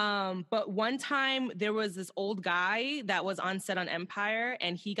 but one time there was this old guy that was on set on Empire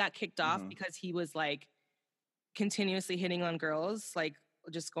and he got kicked off because he was like continuously hitting on girls, like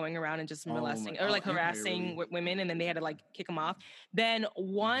just going around and just molesting or like harassing women, and then they had to like kick him off. Then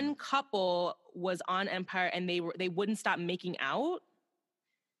one couple was on Empire and they wouldn't stop making out.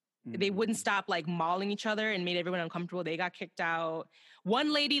 They wouldn't stop like mauling each other and made everyone uncomfortable. They got kicked out.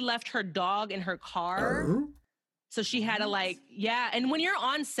 One lady left her dog in her car. So she had to like, and when you're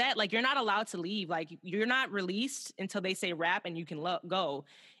on set, like you're not allowed to leave. Like you're not released until they say wrap and you can go.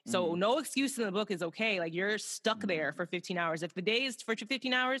 So no excuse in the book is okay. Like you're stuck there for 15 hours. If the day is for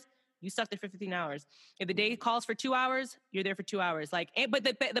 15 hours, you stuck there for 15 hours. If the day calls for 2 hours, you're there for 2 hours. Like, but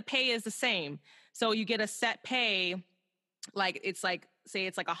the pay is the same. So you get a set pay. Like it's like, say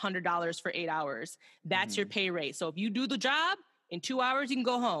it's like $100 for 8 hours. That's your pay rate. So if you do the job in 2 hours, you can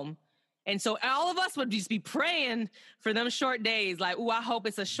go home. And so all of us would just be praying for them short days. Like, ooh, I hope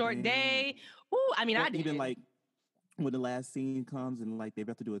it's a short day. Ooh, I mean, I did. Even like when the last scene comes and like they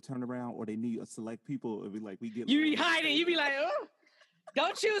have to do a turnaround or they need a select people, it'd be like we get. You be hiding. You be like, oh,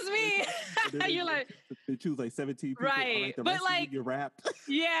 don't choose me. You're like, they choose like 17 people. Right. But like, you're wrapped.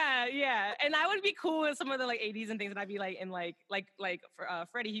 Yeah. And I would be cool with some of the like 80s and things. And I'd be like, and like for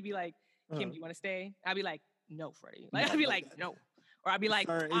Freddie, he'd be like, Kim, do you want to stay? I'd be like, no, Freddie. Like, I'd be like, no. Or I'd be like,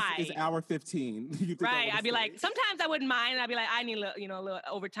 sir, it's hour 15. Right. I'd be like, sometimes I wouldn't mind. I'd be like, I need a little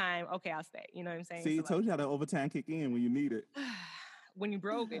overtime. Okay, I'll stay. You know what I'm saying? See, so told you how the overtime kick in when you need it. When you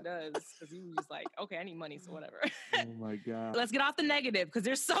broke, it does. Because you just like, okay, I need money, so whatever. Oh my God. Let's get off the negative because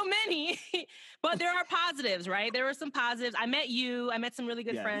there's so many. But there are positives, right? There were some positives. I met you. I met some really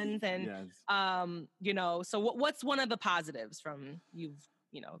good friends. And, so what's one of the positives from you've,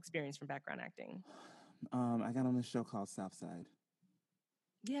 experienced from background acting? I got on a show called Southside.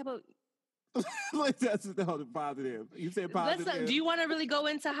 Yeah, but like that's the whole positive. You said positive. Do you want to really go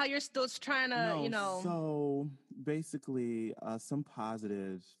into how you're still trying to, So basically, some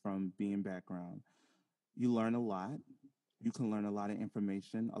positives from being background. You learn a lot. You can learn a lot of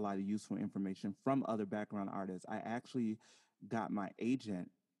information, a lot of useful information from other background artists. I actually got my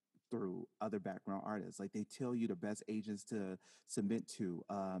agent through other background artists. Like they tell you the best agents to submit to.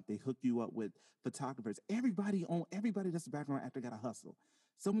 They hook you up with photographers. Everybody that's a background actor got a hustle.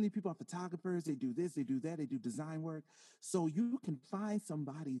 So many people are photographers. They do this, they do that, they do design work. So you can find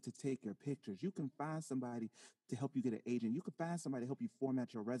somebody to take your pictures. You can find somebody to help you get an agent. You can find somebody to help you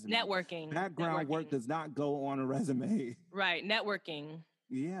format your resume. Background work does not go on a resume. Right. Networking.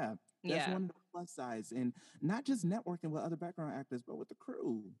 Yeah. That's one of the plus size, and not just networking with other background actors, but with the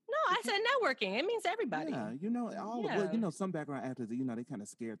crew. No, I said networking. It means everybody. Yeah, well, some background actors, they kind of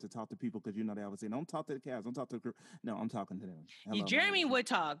scared to talk to people because they always say, "Don't talk to the cast, don't talk to the crew." No, I'm talking to them. Hello, Jeremy would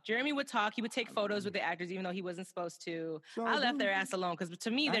talk. Jeremy would talk. He would take photos with the actors, even though he wasn't supposed to. So I left their ass alone because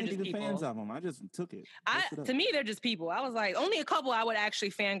to me, they're just people. Fans of them. I just took it. To me, they're just people. I was like, only a couple I would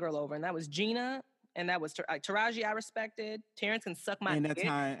actually fangirl over, and that was Gina. And that was Taraji. I respected. Terrence can suck my dick.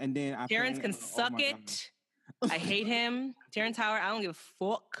 And then Terrence can suck it. I hate him. Terrence Howard. I don't give a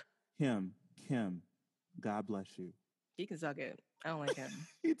fuck. Kim. God bless you. He can suck it. I don't like him.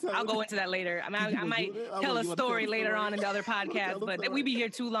 I'll go into that later. I mean, I might tell a story later on in the other podcast, but we be here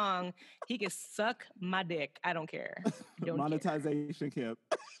too long. He can suck my dick. I don't care. Monetization, Kim.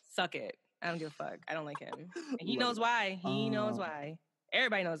 Suck it. I don't give a fuck. I don't like him. And he knows why. He knows why.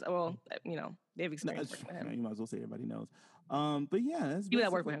 Everybody knows. Well, they've experienced working with him. You might as well say everybody knows. But yeah, that's you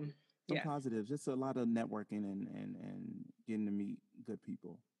that work with him. Some positives. Just a lot of networking and getting to meet good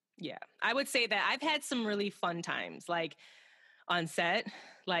people. Yeah, I would say that I've had some really fun times, like on set.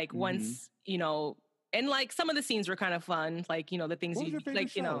 Like once, and like some of the scenes were kind of fun. Like the things you like,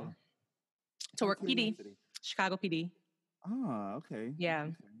 show? To work PD, Chicago PD. Oh, okay. Yeah,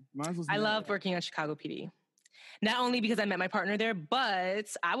 okay. I loved working on Chicago PD. Not only because I met my partner there, but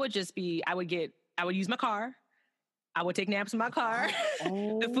I would use my car. I would take naps in my car.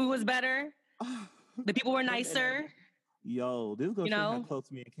 The food was better. The people were nicer. Yo, this goes to how close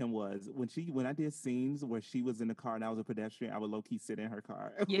me and Kim was. When I did scenes where she was in the car and I was a pedestrian, I would low-key sit in her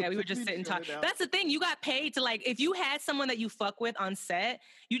car. Yeah, we would just sit and talk. That's the thing. You got paid to if you had someone that you fuck with on set,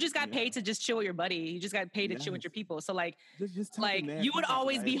 you just got paid to just chill with your buddy. You just got paid to chill with your people. So just talking, you would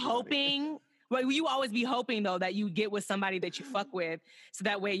always be hoping. Well, you always be hoping though that you get with somebody that you fuck with, so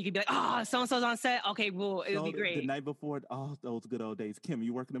that way you could be like, oh, so and so's on set. Okay, well, it'll be great. The night before, those good old days. Kim,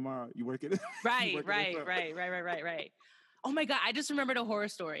 you working tomorrow? You working? Right. Oh my God, I just remembered a horror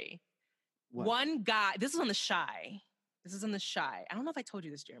story. What? One guy. This is on The Chi. I don't know if I told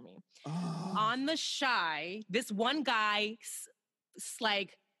you this, Jeremy. Oh. On The Chi, this one guy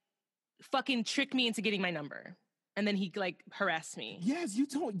fucking tricked me into getting my number. And then he harassed me. Yes, you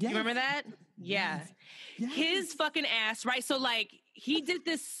told. Yes. You remember that? Yeah. Yes. His fucking ass, right? So he did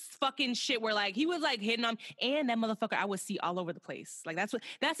this fucking shit where he was hitting on, and that motherfucker I would see all over the place. That's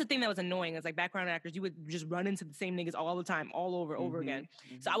the thing that was annoying. Is background actors, you would just run into the same niggas all the time, all over again.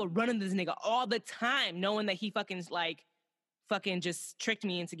 Mm-hmm. So I would run into this nigga all the time, knowing that he fucking just tricked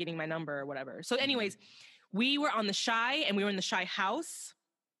me into getting my number or whatever. So anyways, we were on The Chi and we were in The Chi house,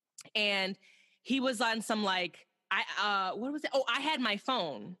 and he was on some what was it? Oh, I had my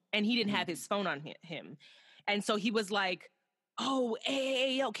phone and he didn't have his phone on him. And so he was like, oh,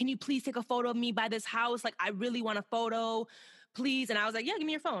 hey, yo, can you please take a photo of me by this house? I really want a photo, please. And I was like, yeah, give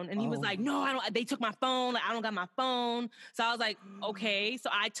me your phone. And he was like, no, I don't. They took my phone. I don't got my phone. So I was like, okay. So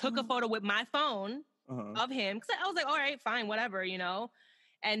I took a photo with my phone of him. Cause I was like, all right, fine, whatever,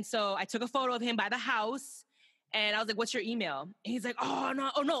 And so I took a photo of him by the house. And I was like, what's your email? And he's like, oh, no.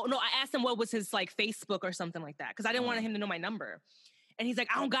 I asked him what was his Facebook or something like that. Because I didn't want him to know my number. And he's like,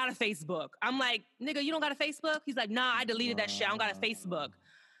 I don't got a Facebook. I'm like, nigga, you don't got a Facebook? He's like, nah, I deleted that shit. I don't got a Facebook.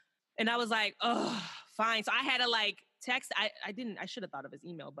 And I was like, oh, fine. So I had to text. I should have thought of his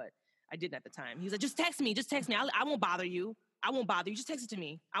email, but I didn't at the time. He was like, just text me. I won't bother you. Just text it to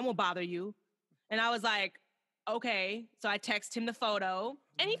me. I won't bother you. And I was like, okay. So I text him the photo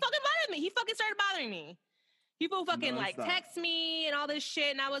and he fucking bothered me. He fucking started bothering me. People fucking text me and all this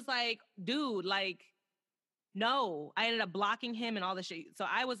shit. And I was like, dude, no. I ended up blocking him and all this shit. So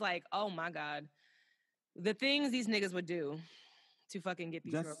I was like, oh my God. The things these niggas would do to fucking get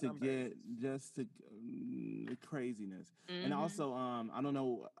these just to craziness. Mm-hmm. And also, I don't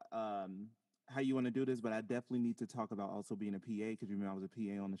know how you want to do this, but I definitely need to talk about also being a PA, because you remember I was a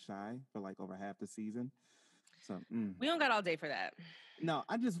PA on The Chi for over half the season. So we don't got all day for that. No,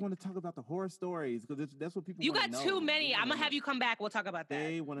 I just want to talk about the horror stories, because that's what people. You got too many. I'm gonna have you come back. We'll talk about that.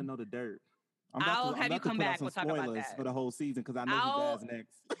 They want to know the dirt. I'll have you come back. We'll talk about that for the whole season, because I know who dies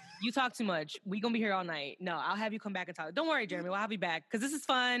next. You talk too much. We gonna be here all night. No, I'll have you come back and talk. Don't worry, Jeremy. We'll have you back because this is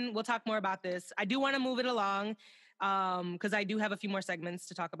fun. We'll talk more about this. I do want to move it along because I do have a few more segments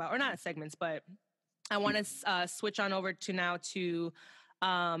to talk about, or not segments, but I want to switch on over to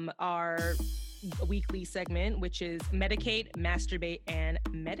our weekly segment, which is Medicate, Masturbate, and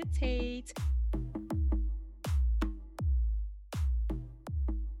Meditate.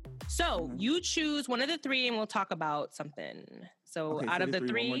 So you choose one of the three and we'll talk about something. So out of the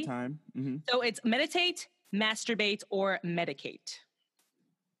three, one more time. Mm-hmm. So it's meditate, masturbate, or medicate.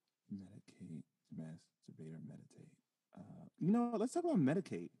 Medicate, masturbate, or meditate. Let's talk about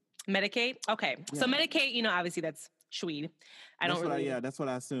medicate. Medicate? Okay. Yeah. So Medicate, you know, obviously that's Schweed. That's what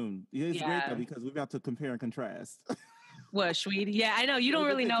I assumed. It's great though, because we're about to compare and contrast. What, Schweed? Yeah, I know. You don't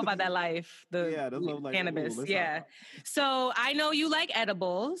really know about that life, that's what I'm like, cannabis. ooh, Yeah. So I know you like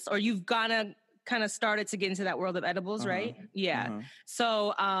edibles, or you've kind of started to get into that world of edibles, right? Yeah.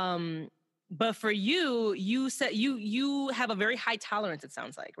 So, but for you, you said you have a very high tolerance, it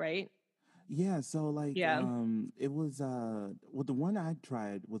sounds like, right? Yeah, so like it was well, the one I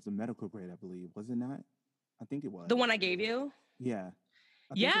tried was a medical grade, I believe. Was it not? I think it was. The one I gave you? Yeah.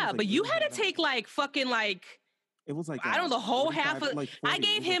 Yeah, like, but you had to take like fucking like it was like I don't know, the whole half of like 40, I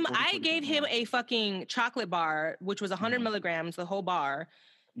gave him a fucking chocolate bar, which was 100 milligrams, the whole bar.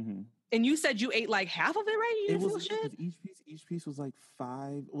 And you said you ate like half of it, right? You didn't feel shit? Each piece was like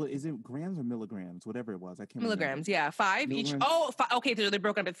 5. Well, is it grams or milligrams? Whatever it was. I can't milligrams, remember. Yeah. 5 milligrams. Each. Oh, okay. So they're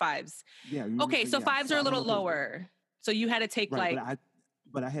broken up in 5s. Yeah. Okay, so 5s are a little lower. So you had to take like...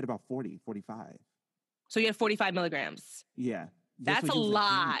 But I had about 40, 45. So you had 45 milligrams. Yeah. That's a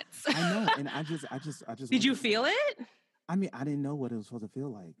lot. I know. And I just... Did you feel it? I mean, I didn't know what it was supposed to feel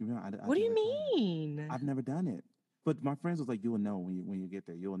like. You know, what do you mean? I've never done it. But my friends was like, "You will know when you get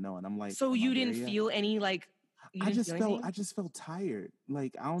there. You will know." And I'm like, "So you didn't feel any like?" I just felt tired.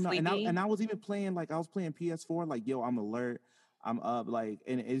 Like I don't know. And I was even playing I was playing PS4. Like yo, I'm alert. I'm up. Like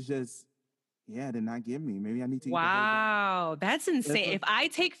and it's just it did not give me. Maybe I need to. Wow, that's insane. If I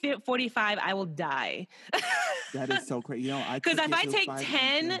take 45, I will die. That is so crazy. You know, because if I take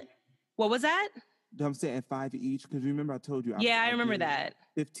 10, what was that? I'm saying 5 each. Because remember I told you. I remember that.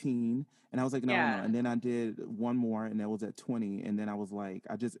 15. And I was like, no. And then I did one more, and that was at 20. And then I was like,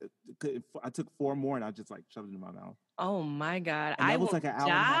 I took 4 more, and I just like shoved it in my mouth. Oh my God. And that was like an hour and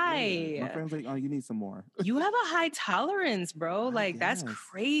a half later. My friend was like, oh, you need some more. You have a high tolerance, bro. Like, that's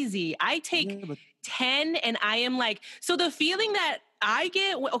crazy. I take 10, and I am like, so the feeling that I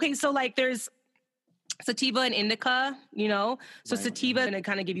get, okay, so like there's sativa and indica, you know? So sativa is going to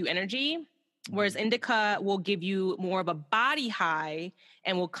kind of give you energy. Whereas indica will give you more of a body high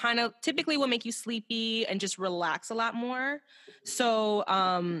and will kind of typically will make you sleepy and just relax a lot more. So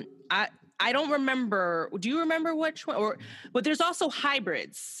I don't remember. Do you remember which one? But there's also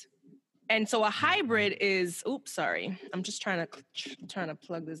hybrids. And so a hybrid is, oops, sorry. I'm just trying to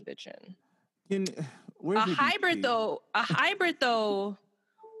plug this bitch in. A hybrid though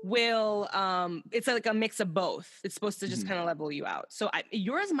will it's like a mix of both. It's supposed to just kind of level you out. So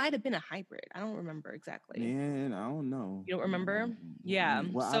yours might have been a hybrid. I don't remember exactly. Man, I don't know. You don't remember? Yeah.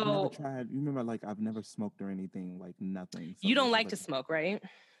 Well, so I've never tried. You remember, like I've never smoked or anything, like nothing. So you don't like to smoke, right?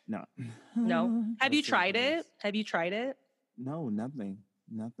 No. No. Have you tried it? Have you tried it? No, nothing.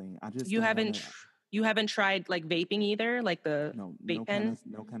 I just You haven't tried like vaping either, like the vape pen?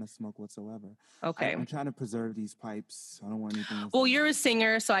 No kind of smoke whatsoever. Okay. I'm trying to preserve these pipes. I don't want anything. Well, you're a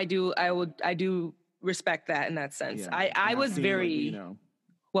singer, so I do respect that in that sense. Yeah. I was very.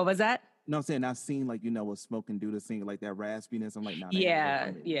 What was that? No, I'm saying I've seen what smoke can do to sing, like that raspiness. I'm like, nah.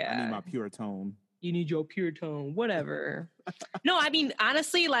 Yeah. I need my pure tone. You need your pure tone, whatever. No, I mean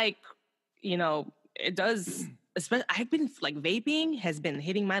honestly, like it does. Especially, I've been like vaping has been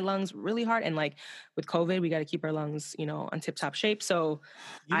hitting my lungs really hard, and like with COVID, we got to keep our lungs, on tip top shape. So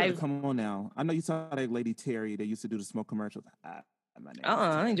come on now. I know you saw that lady Terry that used to do the smoke commercials. I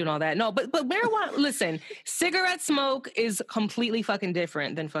ain't doing all that. No, but marijuana. Listen, cigarette smoke is completely fucking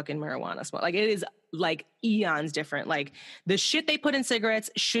different than fucking marijuana smoke. Like it is like eons different. Like the shit they put in cigarettes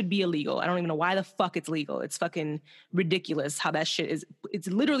should be illegal. I don't even know why the fuck it's legal. It's fucking ridiculous how that shit is. It's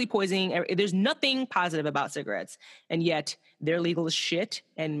literally poisoning. There's nothing positive about cigarettes, and yet they're legal as shit.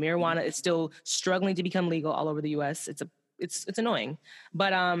 And marijuana is still struggling to become legal all over the U.S. It's annoying.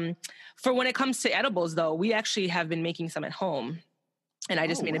 But for when it comes to edibles, though, we actually have been making some at home. And I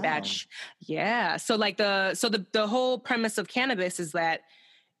just made a batch. Yeah. So like the whole premise of cannabis is that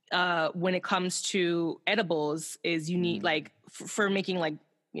when it comes to edibles is you need like for making like,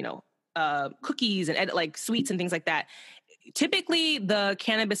 cookies and like sweets and things like that. Typically the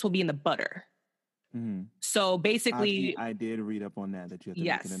cannabis will be in the butter. Mm-hmm. So basically I did read up on that you have to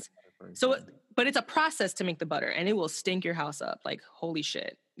make it in the butter. So but it's a process to make the butter and it will stink your house up. Like holy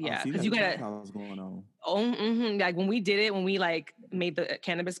shit. Yeah, because you gotta. Going on. Like when we did it, when we like made the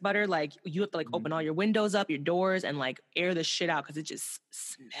cannabis butter, like you have to like open all your windows up, your doors, and like air the shit out because it just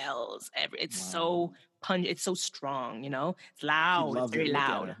smells. It's so pungent. It's so strong. It's loud. It's very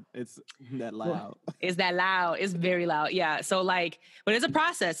loud. It's that loud. It's that loud. It's very loud. Yeah. So like, but it's a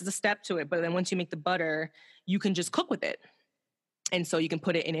process. It's a step to it. But then once you make the butter, you can just cook with it, and so you can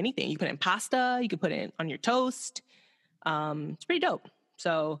put it in anything. You can put it in pasta. You can put it on your toast. It's pretty dope.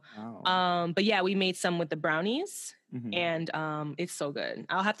 So, Wow. but yeah, we made some with the brownies, Mhm. and it's so good.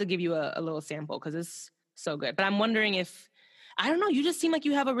 I'll have to give you a little sample because it's so good. But I'm wondering if, I don't know, you just seem like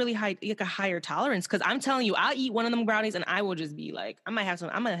you have a really high, like a higher tolerance. Because I'm telling you, I'll eat one of them brownies and I will just be like, I might have some.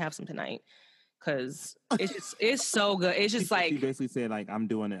 I'm gonna have some tonight because it's so good. It's just She like, basically said like I'm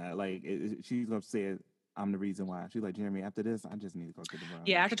doing it. Like she's upset. I'm the reason why. She's like, Jeremy, after this, I just need to go get the brownies.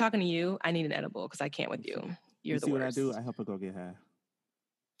 yeah. After talking to you, I need an edible because I can't with you. You're the see worst. what I do? I help her go get high.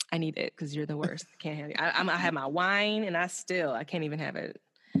 I need it because you're the worst. I can't have it. I have my wine and I can't even have it.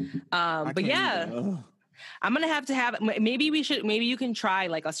 But yeah, I'm gonna have to have it. Maybe you can try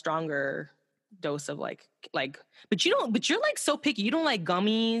like a stronger dose of like, but you're like so picky. You don't like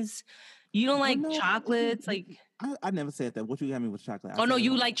gummies. You don't like chocolates. Like, I never said that. What you got me with chocolate? oh no,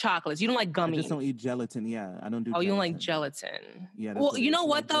 you like chocolates. You don't like gummies. I just don't eat gelatin. Yeah, I don't do. Oh, gelatin. you don't like gelatin. Yeah. Well, you know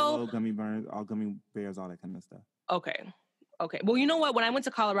what though? Jello, gummy burns, all gummy bears, all that kind of stuff. Okay. Well, you know what? When I went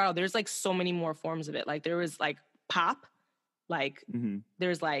to Colorado, there's like so many more forms of it. Like there was like pop. Like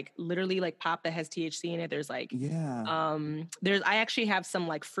there's like literally like pop that has THC in it. There's like I actually have some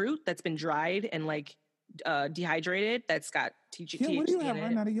like fruit that's been dried and like dehydrated that's got THC in it. What do you have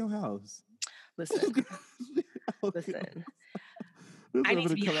right out of your house? Listen. I need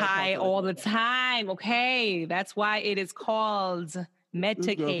to be high all the time. Okay, that's why it is called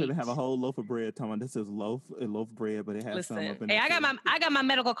Medicate. This girl have a whole loaf of bread. Talking about this is loaf bread, but it has some up in it. Hey, I got my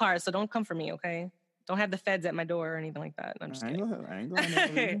medical card, so don't come for me, okay? Don't have the feds at my door or anything like that. I'm just kidding. I ain't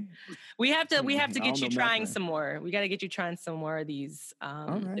going we have to get you trying some more. We got to get you trying some more of these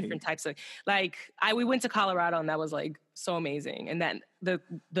different types of, like, we went to Colorado and that was like so amazing. And then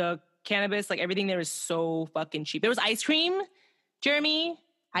the cannabis, like everything there is so fucking cheap. There was ice cream, Jeremy,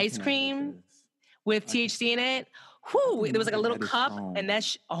 ice cream with THC in it. Whew, there was like a little cup and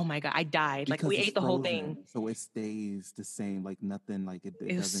oh my God, I died. Like we ate the whole thing. So it stays the same, like nothing, like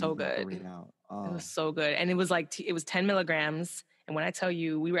it was so good. Out. It was so good. And it was like, it was 10 milligrams. And when I tell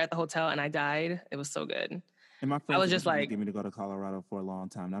you, we were at the hotel and I died, it was so good. And my friends I was just like, get me to go to Colorado for a long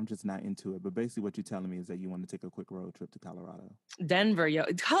time. And I'm just not into it. But basically what you're telling me is that you want to take a quick road trip to Colorado. Denver, yo.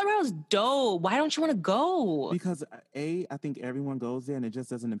 Colorado's dope. Why don't you want to go? Because I think everyone goes there and it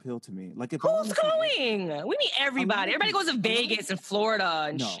just doesn't appeal to me. Like if who's going? We need everybody. Everybody goes to Vegas and Florida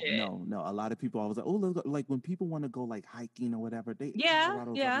and shit. No. A lot of people always like, oh, let's go. Like when people want to go like hiking or whatever, Colorado's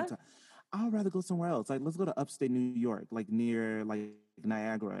all the time. I'd rather go somewhere else. Like, let's go to upstate New York, like near like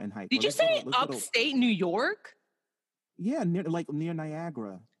Niagara and hike. Did you say upstate New York? Yeah, near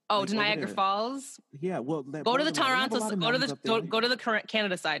Niagara. Oh, like to Niagara Falls. Yeah, well, go to the Toronto. Go to the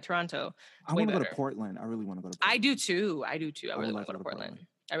Canada side, Toronto. I want to go to Portland. I really want to go to Portland. I do too. I really want to go to Portland.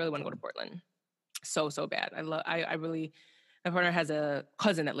 I really want to go to Portland. So bad. I really. My partner has a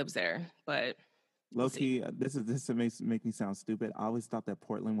cousin that lives there, but. Low key, this makes me sound stupid. I always thought that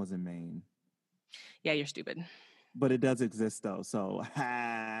Portland was in Maine. Yeah, you're stupid. But it does exist though, so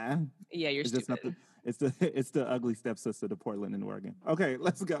yeah, you're stupid. It's the ugly stepsister to Portland and Oregon. Okay,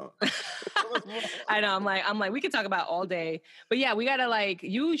 let's go. I know. I'm like, we could talk about all day, but yeah, we gotta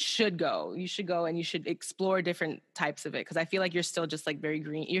you should go and you should explore different types of it because I feel like you're still just like very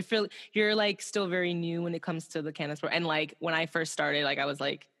green. You're like still very new when it comes to the cannabis and like when I first started, like I was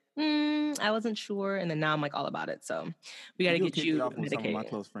like. I wasn't sure, and then now I'm like all about it. So we got to get you off with some of my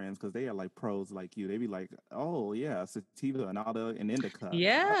close friends because they are like pros like you. They be like, "Oh yeah, sativa and all the indica."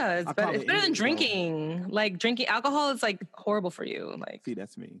 Yeah, it's better than drinking. Like drinking alcohol is like horrible for you. Like, see,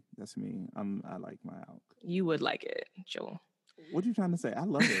 that's me. I like my alcohol. You would like it, Joel. What are you trying to say? I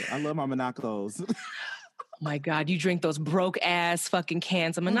love it. I love my Monacos. My God, you drink those broke ass fucking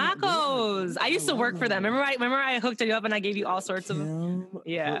cans of Monacos. I used to work for them. Remember I hooked you up and I gave you all sorts of.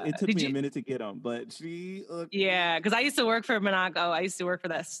 Yeah. Well, it took me a minute to get them, but she. Yeah, because I used to work for Monaco. I used to work for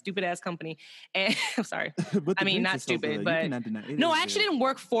that stupid ass company. And I'm sorry. I mean, not stupid, but no, I actually didn't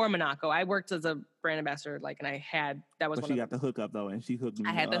work for Monaco. I worked as a brand ambassador, that was. But she got the hookup though, and she hooked me.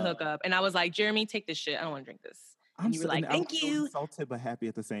 I had the hookup, and I was like, Jeremy, take this shit. I don't want to drink this. And you were like, thank you. I'm insulted but happy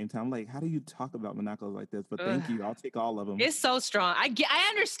at the same time. Like, how do you talk about Monacos like this? But thank you. I'll take all of them. It's so strong. I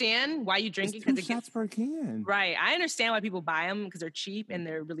understand why you drink it. It's 2 shots per can. Right. I understand why people buy them because they're cheap and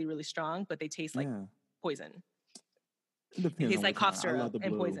they're really, really strong, but they taste like poison. It tastes like cough syrup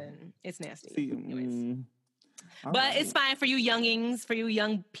and poison. It's nasty. See, but it's fine for you youngings, for you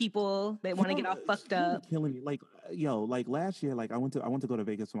young people that want to get all fucked up. Killing me. Like, like last year, like I went to go to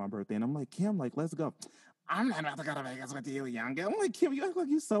Vegas for my birthday, and I'm like, Kim, like, let's go. I'm not about to go to Vegas with you, young girl. I'm like, Kim, you act like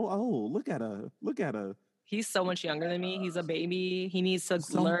you're so old. Look at her. He's so much younger than me. He's a baby. He needs to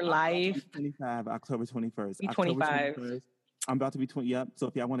learn life. 25, October 21st. He's 25. I'm about to be 20. Yep. So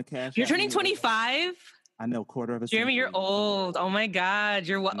if y'all want to cash, you're turning 25. I know, quarter of a Jeremy, century. you're old. Oh my God.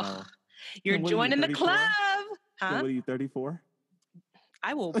 You're what? No. You're Kim, what are joining you, the club. So Huh? what are you, 34?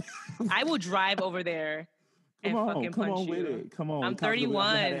 I will drive over there and fucking punch you. With it. Come on. I'm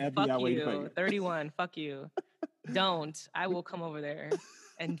 31. Fuck you. 31. Fuck you. Don't. I will come over there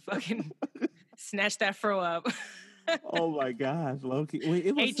and fucking snatch that fro up. Oh my gosh, Loki. Wait,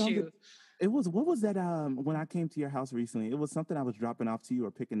 it was Hate something. you. It was, what was that? When I came to your house recently, it was something I was dropping off to you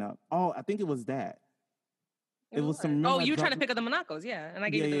or picking up. Oh, I think it was that. It was some. Oh, you were trying to pick up the Monacos, yeah, and I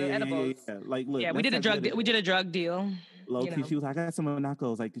gave you the edibles. Yeah. Like, look, yeah, we did a drug. We did a drug deal. Low-key, she was like, I got some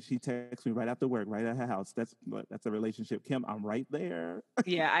Monacos. Like, she texted me right after work, right at her house. That's a relationship. Kim, I'm right there.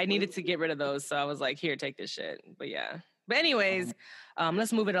 Yeah, I needed to get rid of those, so I was like, here, take this shit. But yeah. But anyways,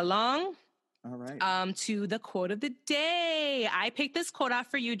 let's move it along. All right. To the quote of the day. I picked this quote out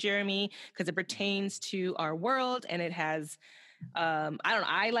for you, Jeremy, because it pertains to our world, and it has. I don't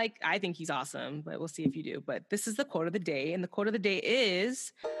know. I think he's awesome, but we'll see if you do. But this is the quote of the day, and the quote of the day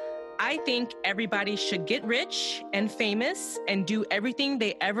is, I think everybody should get rich and famous and do everything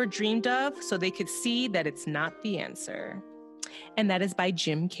they ever dreamed of so they could see that it's not the answer. And that is by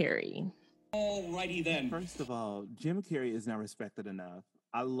Jim Carrey. Alrighty then. First of all, Jim Carrey is not respected enough.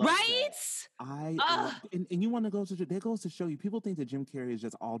 I love that. And you want to go to, that goes to show you, people think that Jim Carrey is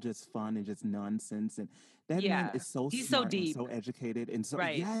just fun and just nonsense. And that man is so he's smart so deep. and so educated. And so,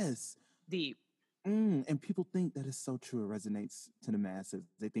 yes. Deep. And people think that it's so true. It resonates to the masses.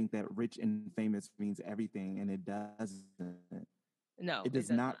 They think that rich and famous means everything, and it doesn't. No, it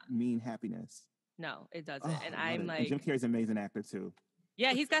does not mean happiness. No, it doesn't. And I'm like, and Jim Carrey's an amazing actor too.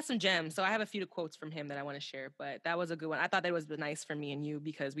 Yeah, he's got some gems. So I have a few quotes from him that I want to share, but that was a good one. I thought that was nice for me and you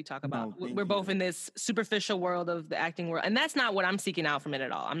because we talk about, we're both in this superficial world of the acting world. And that's not what I'm seeking out from it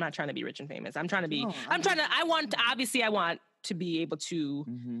at all. I'm not trying to be rich and famous. I'm trying to be, I want to be able to,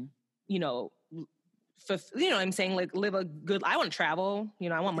 you know what I'm saying? Like live a good, I want to travel,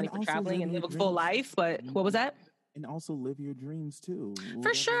 I want money for traveling and live a full life. But what was that? And also live your dreams too.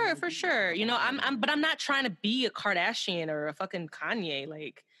 For sure. But I'm not trying to be a Kardashian or a fucking Kanye.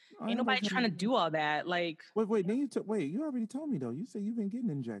 Like, ain't nobody trying to do all that. Like, wait. You already told me though. You say you've been getting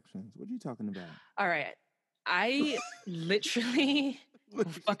injections. What are you talking about? All right, I literally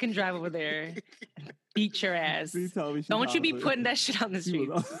fucking drive over there and beat your ass. Don't you be putting that shit on the street.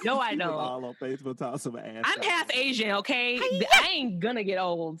 No, I don't. All on Facebook talking some ass. I'm half Asian, okay? I ain't gonna get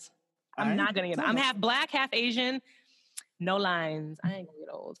old. I'm not gonna get old. I'm half black, half Asian. No lines. I ain't gonna get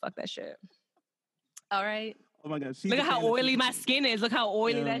old. Fuck that shit. All right. Oh my God. Look at how oily my skin is. Look how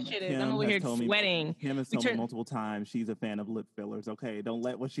oily that shit is. I'm over here sweating. Kim has told me multiple times she's a fan of lip fillers. Okay, don't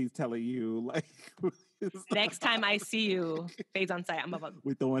let what she's telling you like. Next time I see you, Fades on sight. I'm about.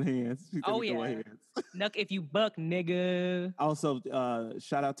 We throwing hands. Nuck if you buck, nigga. Also,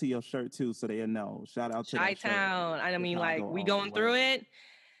 shout out to your shirt too, so they know. Shout out to Chi-Town. I mean, like we going through it.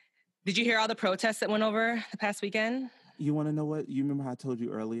 Did you hear all the protests that went over the past weekend? You want to know what? You remember how I told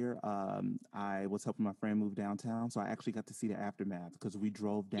you earlier? I was helping my friend move downtown, so I actually got to see the aftermath because we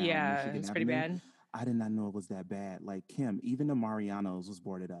drove down. Yeah, it's pretty bad. I did not know it was that bad. Like, Kim, even the Marianos was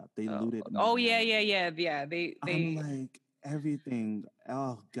boarded up. They looted. Oh, yeah. They I'm like, everything.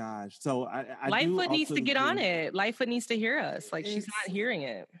 Oh, gosh. So I Lightfoot needs to get on it. Lightfoot needs to hear us. Like, she's not hearing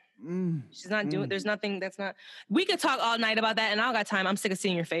it. She's not doing, there's nothing that's not, we could talk all night about that and I don't got time. I'm sick of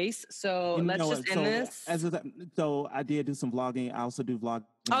seeing your face. So let's just end this. So I did do some vlogging. I also do vlogging.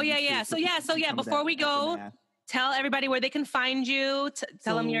 Oh yeah. So before we go, tell everybody where they can find you.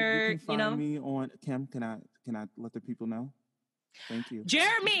 Tell them you can find me on, Kim, can I let the people know? Thank you.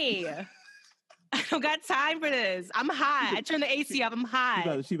 Jeremy! I don't got time for this. I'm high. I turned the AC off. I'm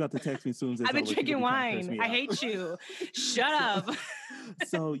high. She about to text me soon as I've been drinking wine. I hate you. Shut up.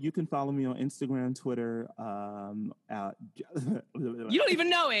 So you can follow me on Instagram, Twitter. You don't even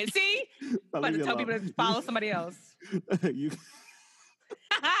know it. See? I'm about to tell people to follow somebody else. You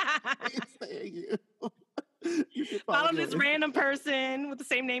can follow this random person with the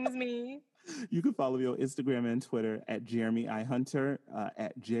same name as me. You can follow me on Instagram and Twitter at Jeremy I Hunter,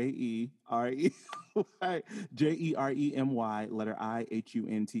 at Jeremy, letter I,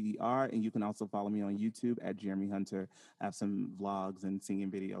 Hunter. And you can also follow me on YouTube at Jeremy Hunter. I have some vlogs and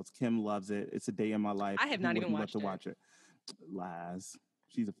singing videos. Kim loves it. It's a day in my life. I have not even watched it. Watch it. Lies.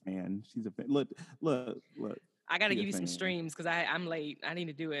 She's a fan. Look. I got to give you some streams because I'm late. I need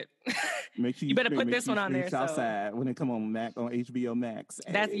to do it. Make sure you better put this one on there. Southside when it come on HBO Max.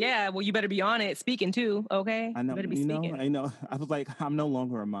 Well, you better be on it speaking too. Okay. I know. You better be speaking. I know. I was like, I'm no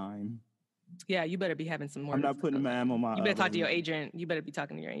longer a mime. Yeah, you better be having some more. I'm not putting my ammo on my. You better talk to your agent. You better be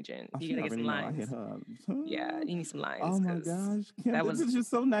talking to your agent. You gotta get some lines. I hit her. Yeah, you need some lines. Oh my gosh, Kim, this is just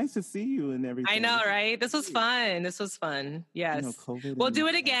so nice to see you and everything. I know, right? This was fun. Yes. We'll do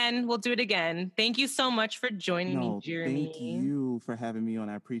it again. Thank you so much for joining me, Jeremy. Thank you for having me on.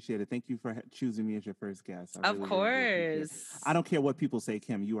 I appreciate it. Thank you for choosing me as your first guest. Of course. I don't care what people say,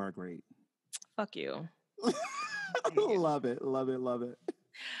 Kim. You are great. Fuck you. Love it.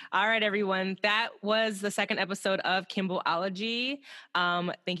 All right, everyone. That was the second episode of Kimboology.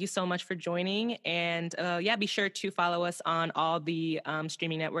 Thank you so much for joining. And be sure to follow us on all the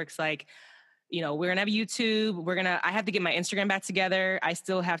streaming networks. Like, we're going to have YouTube. I have to get my Instagram back together. I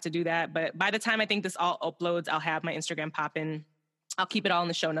still have to do that. But by the time I think this all uploads, I'll have my Instagram popping. I'll keep it all in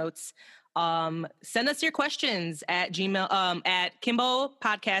the show notes. Send us your questions at Gmail, at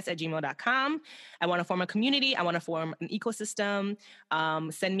kimbopodcast@gmail.com. I want to form a community. I want to form an ecosystem.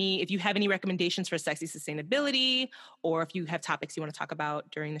 Send me, if you have any recommendations for sexy sustainability, or if you have topics you want to talk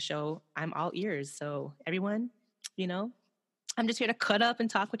about during the show, I'm all ears. So everyone, I'm just here to cut up and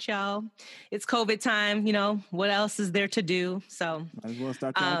talk with y'all. It's COVID time, what else is there to do? So might as well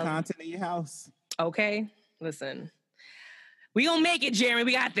start your own content in your house. Okay. Listen. We gonna make it, Jeremy.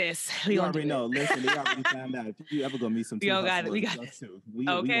 We got this. You already know. Listen, they already found out. If you ever gonna meet some, we got it. We got this. We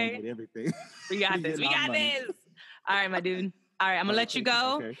gonna get everything. We got this. All right, my dude. All right, I'm gonna let you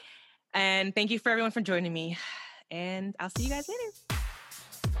go. Okay. And thank you for everyone for joining me. And I'll see you guys later.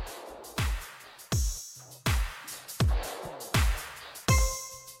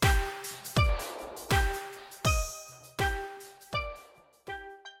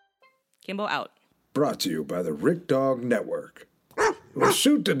 Kimbo out. Brought to you by the Rick Dog Network. Well,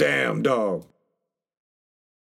 shoot the damn dog.